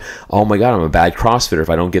certain time. Oh, my God, I'm a bad CrossFitter if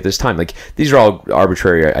I don't get this time. Like, these are all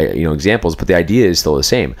arbitrary, examples, but the idea is still the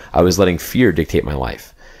same. I was letting fear dictate my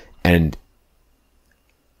life. And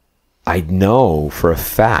I know for a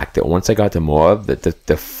fact that once I got to MOAB,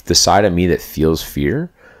 that the side of me that feels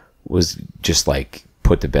fear was just like,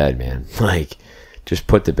 put to bed, man. Like, just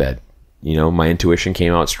put to bed. You know, my intuition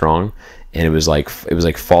came out strong, and it was like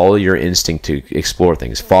follow your instinct to explore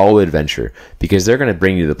things, follow adventure, because they're going to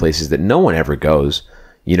bring you to the places that no one ever goes.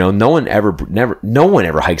 You know, no one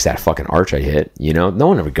ever hikes that fucking arch I hit. You know, no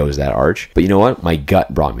one ever goes that arch. But you know what? My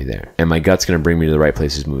gut brought me there, and my gut's going to bring me to the right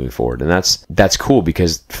places moving forward. And that's cool,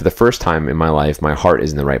 because for the first time in my life, my heart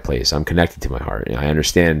is in the right place. I'm connected to my heart. You know, I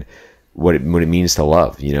understand what it means to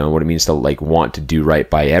love, you know, what it means to like want to do right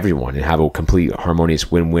by everyone and have a complete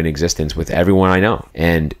harmonious win-win existence with everyone I know.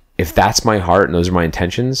 And if that's my heart and those are my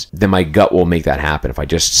intentions, then my gut will make that happen if I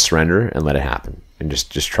just surrender and let it happen and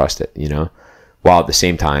just trust it, you know, while at the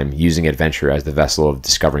same time using adventure as the vessel of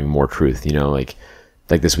discovering more truth. You know, like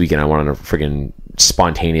this weekend I went on a freaking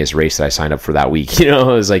spontaneous race that I signed up for that week. You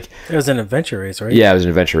know, it was an adventure race, right? Yeah, it was an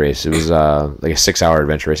adventure race. It was like a 6-hour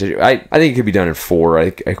adventure race. I think it could be done in 4. I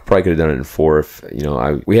probably could have done it in 4 if, you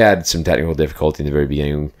know, we had some technical difficulty in the very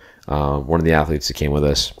beginning. One of the athletes that came with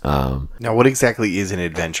us. Now, what exactly is an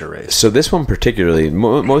adventure race? So this one particularly,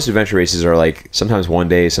 most adventure races are like sometimes 1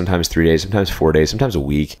 day, sometimes 3 days, sometimes 4 days, sometimes a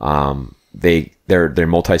week. They're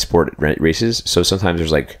multi-sport races. So sometimes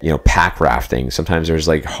there's like, you know, pack rafting. Sometimes there's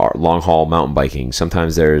like long haul mountain biking.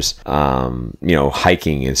 Sometimes there's, you know,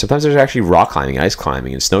 hiking, and sometimes there's actually rock climbing, ice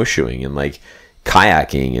climbing, and snowshoeing, and like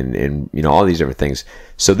kayaking, and you know, all these different things.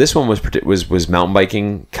 So this one was mountain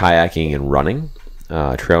biking, kayaking, and running,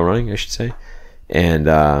 trail running, I should say. And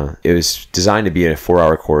it was designed to be a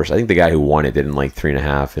 4-hour course. I think the guy who won it did in like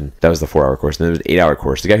 3.5, and that was the 4-hour course. And then there was an 8-hour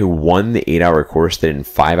course. The guy who won the 8-hour course did it in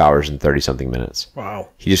 5 hours and 30-something minutes. Wow.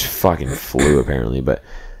 He just fucking flew, apparently. But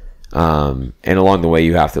And along the way,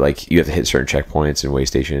 you have to hit certain checkpoints and way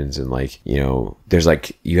stations, and there's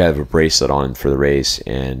you have a bracelet on for the race,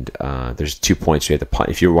 and there's 2 points you have to punch.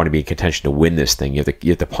 If you want to be in contention to win this thing, you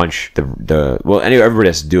have to punch anyway, everybody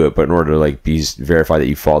has to do it, but in order to verify that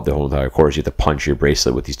you followed the whole entire course, you have to punch your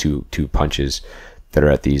bracelet with these two punches that are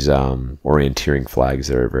at these orienteering flags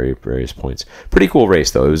that are at various points. Pretty cool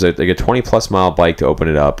race though. It was like a 20+ mile bike to open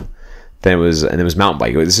it up. Then it was mountain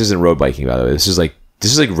bike. This isn't road biking, by the way. This is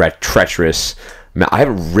treacherous. I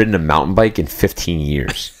haven't ridden a mountain bike in 15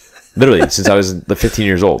 years. Literally, since I was 15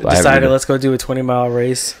 years old. Decided let's go do a 20-mile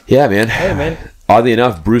race. Yeah, man. Hey, man. Oddly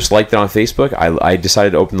enough, Bruce liked it on Facebook. I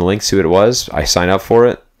decided to open the link, see what it was. I signed up for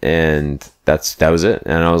it, and that was it.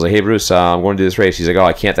 And I was like, hey, Bruce, I'm going to do this race. He's like, oh,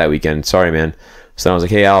 I can't that weekend. Sorry, man. So I was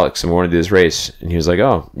like, hey, Alex, I'm going to do this race. And he was like,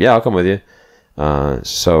 oh, yeah, I'll come with you.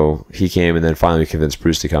 So he came, and then finally we convinced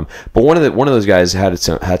Bruce to come. But one of those guys had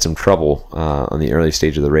some trouble on the early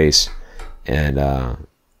stage of the race, and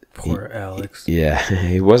poor Alex. Yeah,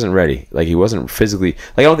 he wasn't ready. He wasn't physically.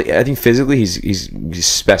 I think physically he's a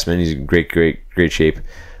specimen. He's in great shape.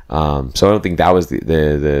 So I don't think that was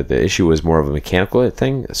the issue. Was more of a mechanical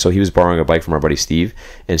thing. So he was borrowing a bike from our buddy Steve,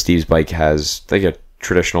 and Steve's bike has a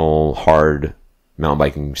traditional hard mountain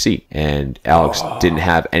biking seat, and Alex didn't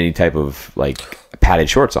have any type of padded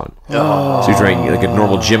shorts on. So he was wearing a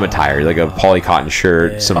normal gym attire, a poly cotton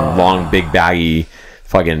shirt, some long big baggy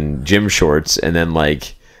fucking gym shorts, and then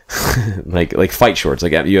like fight shorts,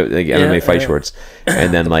 MMA fight shorts,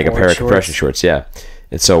 and then a pair of compression shorts. Yeah.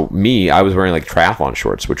 And so I was wearing triathlon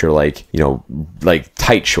shorts, which are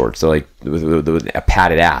tight shorts. They're with a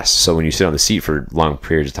padded ass. So when you sit on the seat for long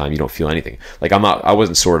periods of time, you don't feel anything. I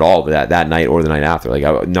wasn't sore at all that night or the night after.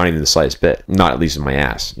 Not even the slightest bit. Not at least in my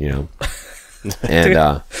ass, And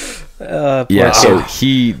so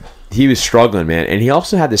he was struggling, man. And he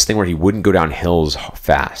also had this thing where he wouldn't go down hills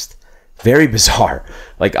fast. Very bizarre.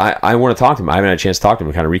 I want to talk to him. I haven't had a chance to talk to him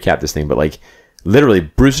and kind of recap this thing, but literally,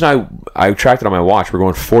 Bruce and I tracked it on my watch. We're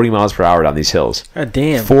going 40 miles per hour down these hills. God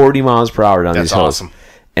damn. 40 miles per hour down these hills. That's awesome.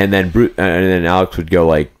 And then Alex would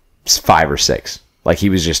go 5 or 6. He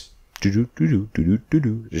was just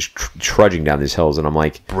just trudging down these hills, and I'm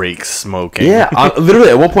like, brakes smoking. Yeah, literally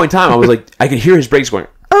at one point in time, I was I could hear his brakes going.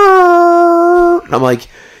 And I'm like,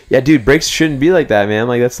 yeah, dude, brakes shouldn't be like that, man.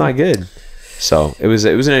 That's not good. So it was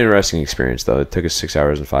an interesting experience though. It took us 6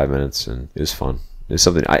 hours and 5 minutes, and it was fun. It was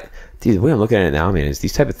something the way I'm looking at it now, man, is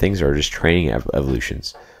these type of things are just training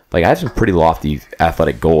evolutions. I have some pretty lofty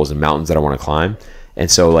athletic goals and mountains that I want to climb, and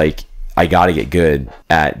so I got to get good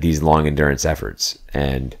at these long endurance efforts.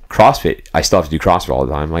 And CrossFit, I still have to do CrossFit all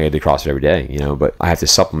the time. I do CrossFit every day, but I have to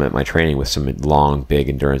supplement my training with some long, big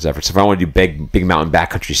endurance efforts. If I want to do big mountain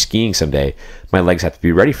backcountry skiing someday, my legs have to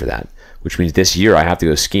be ready for that. Which means this year I have to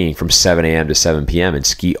go skiing from 7 a.m. to 7 p.m. and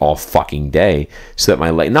ski all fucking day, so that my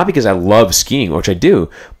leg, not because I love skiing, which I do,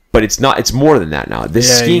 but it's more than that now.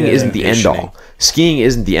 Skiing isn't the end all. Skiing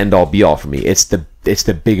isn't the end all be all for me. It's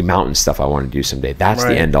the big mountain stuff I want to do someday. That's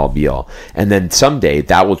the end all be all. And then someday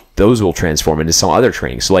those will transform into some other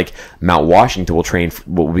training. So Mount Washington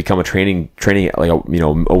will become a training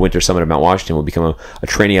a winter summit of Mount Washington will become a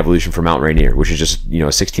training evolution for Mount Rainier, which is just a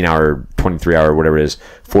 16-hour, 23-hour, whatever it is,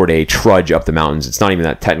 4-day trudge up the mountains. It's not even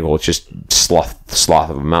that technical. It's just sloth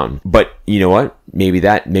of a mountain. But you know what? Maybe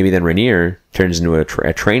then Rainier turns into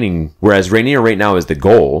a training, whereas Rainier right now is the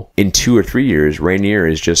goal. In 2 or 3 years, Rainier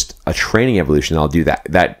is just a training evolution. I'll do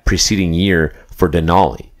that preceding year for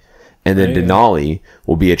Denali. And then Denali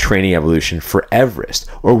will be a training evolution for Everest,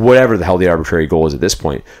 or whatever the hell the arbitrary goal is at this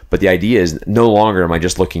point. But the idea is no longer am I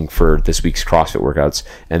just looking for this week's CrossFit workouts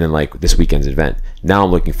and then this weekend's event. Now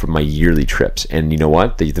I'm looking for my yearly trips. And you know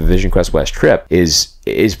what? The Vision Quest West trip is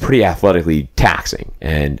pretty athletically taxing.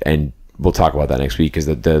 And we'll talk about that next week, because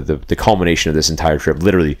the culmination of this entire trip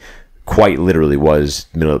quite literally was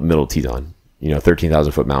Middle Teton.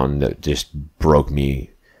 13,000 foot mountain that just broke me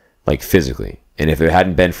physically. And if it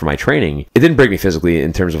hadn't been for my training, it didn't break me physically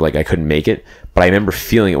in terms of I couldn't make it, but I remember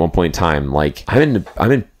feeling at one point in time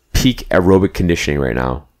I'm in peak aerobic conditioning right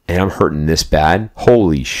now, and I'm hurting this bad.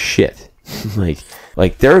 Holy shit!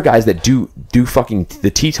 There are guys that do fucking the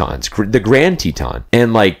Tetons, the Grand Teton,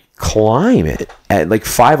 and climb it at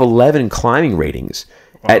 5'11" climbing ratings.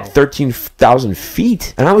 Wow. At 13,000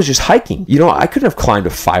 feet, and I was just hiking. I couldn't have climbed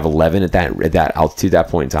a 5'11" at that altitude at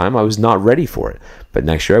that point in time. I was not ready for it. But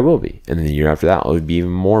next year I will be, and then the year after that I'll be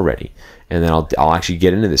even more ready. And then I'll actually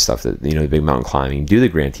get into this stuff that the big mountain climbing, do the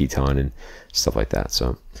Grand Teton and stuff like that.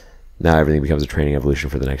 So now everything becomes a training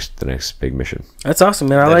evolution for the next big mission. That's awesome,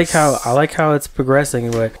 man. I like how it's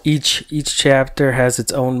progressing. But each chapter has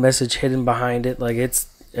its own message hidden behind it.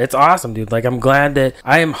 it's awesome, dude. Like, I'm glad that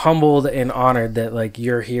I am humbled and honored that like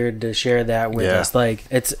you're here to share that with us. Like,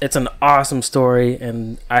 it's an awesome story,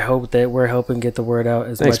 and I hope that we're helping get the word out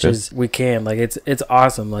as much as we can. Like, it's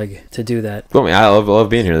awesome, like, to do that. Well, I love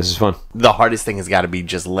being here. This is fun. The hardest thing has got to be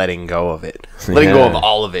just letting go of it, letting go of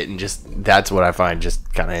all of it, and just that's what I find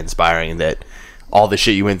just kind of inspiring. That all the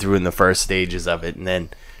shit you went through in the first stages of it, and then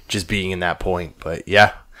just being in that point. But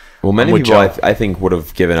yeah. Well, many people, I think, would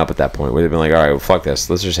have given up at that point. Would have been like, all right, well, fuck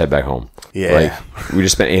this. Let's just head back home. Yeah. Like, we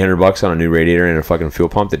just spent $800 on a new radiator and a fucking fuel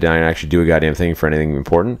pump that didn't actually do a goddamn thing for anything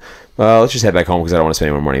important. Well, let's just head back home because I don't want to spend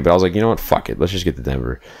any more money. But I was like, you know what? Fuck it. Let's just get to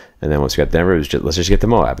Denver. And then once we got to Denver, it was just, let's just get to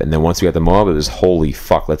MOAB. And then once we got to MOAB, it was, holy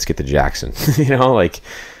fuck, let's get to Jackson. You know, like.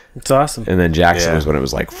 It's awesome. And then Jackson was when it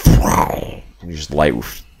was like, just light,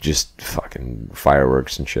 just fucking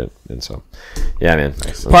fireworks and shit. And so, yeah, man.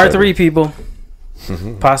 Part 3, people.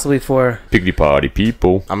 Possibly 4. Piggity party,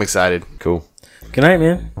 people. I'm excited. Cool. Good night,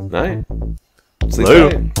 man. Night. Sleep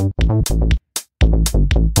Later.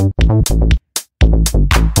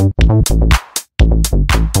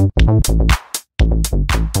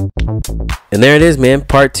 And there it is, man.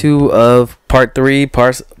 Part 2 of part 3,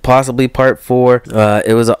 possibly part 4.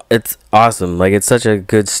 It's awesome. Like, it's such a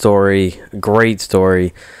good story, great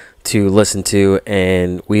story to listen to,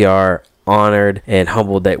 and we are honored and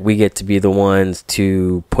humbled that we get to be the ones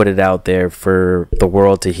to put it out there for the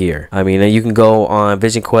world to hear. I mean, you can go on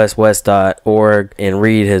visionquestwest.org and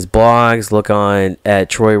read his blogs. Look at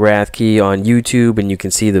Troy Rathke on YouTube, and you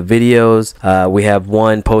can see the videos. We have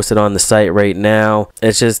one posted on the site right now.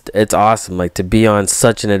 It's awesome, like, to be on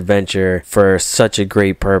such an adventure for such a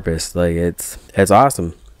great purpose. Like, it's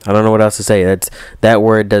awesome. I don't know what else to say. That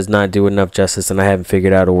word does not do enough justice, and I haven't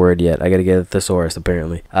figured out a word yet. I got to get a thesaurus,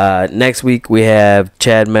 apparently. Next week, we have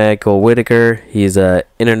Chad Michael Whitaker. He's an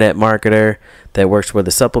internet marketer that works with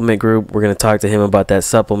the supplement group. We're going to talk to him about that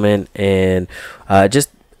supplement and just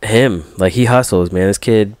him. Like, he hustles, man. This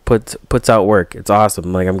kid puts out work. It's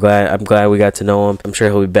awesome. Like, I'm glad we got to know him. I'm sure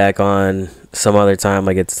he'll be back on some other time.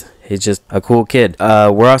 Like, he's just a cool kid.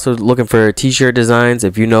 We're also looking for t-shirt designs.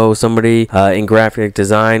 If you know somebody in graphic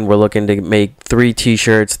design, we're looking to make 3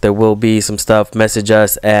 t-shirts. There will be some stuff. Message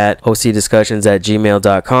us at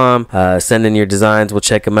ocdiscussions@gmail.com. Send in your designs. We'll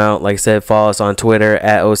check them out. Like I said, follow us on Twitter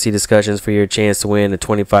at OCDiscussions for your chance to win a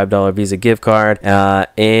 $25 Visa gift card.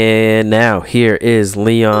 And now, here is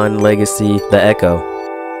Leon Legacy, The Echo.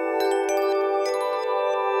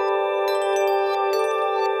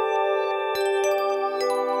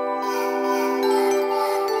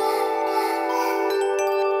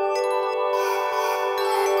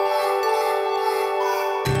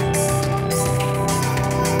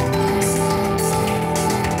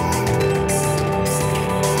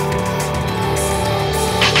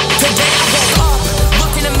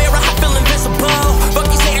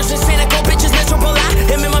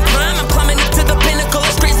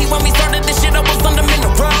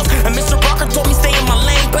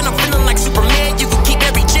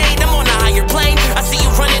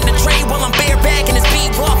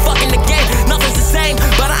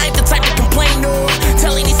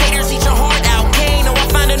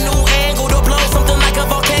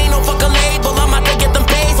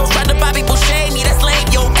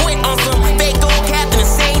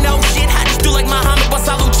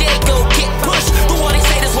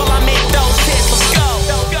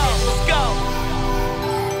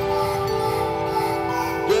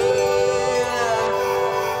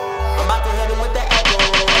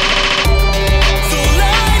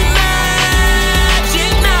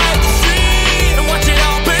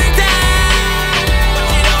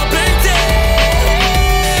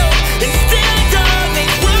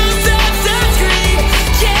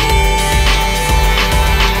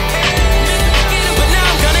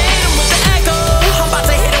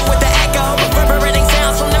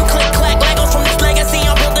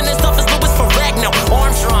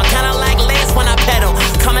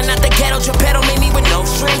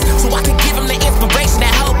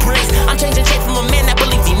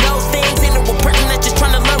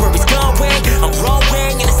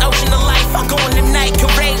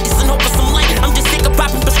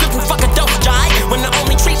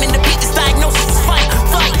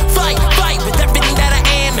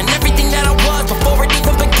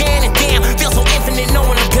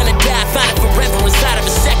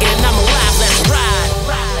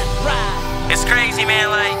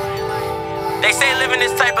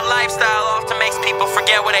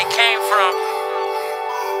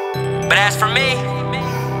 But as for me,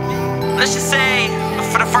 let's just say,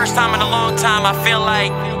 for the first time in a long time, I feel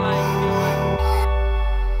like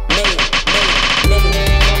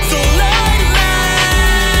so light a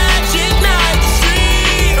match, ignite the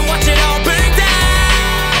street.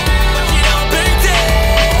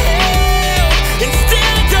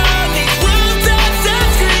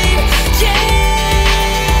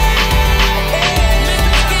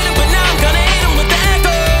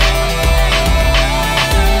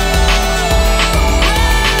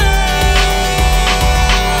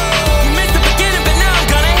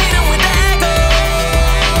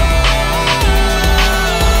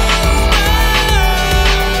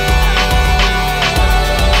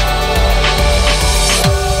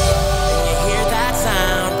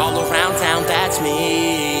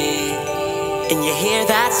 And you hear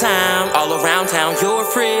that sound all around town, you're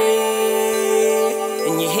free.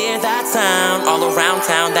 And you hear that sound all around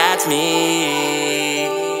town, that's me.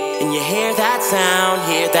 And you hear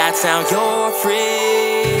that sound, you're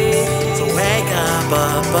free. So wake up,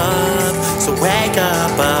 up, up. So wake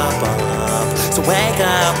up, up, up. So wake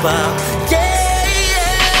up, up.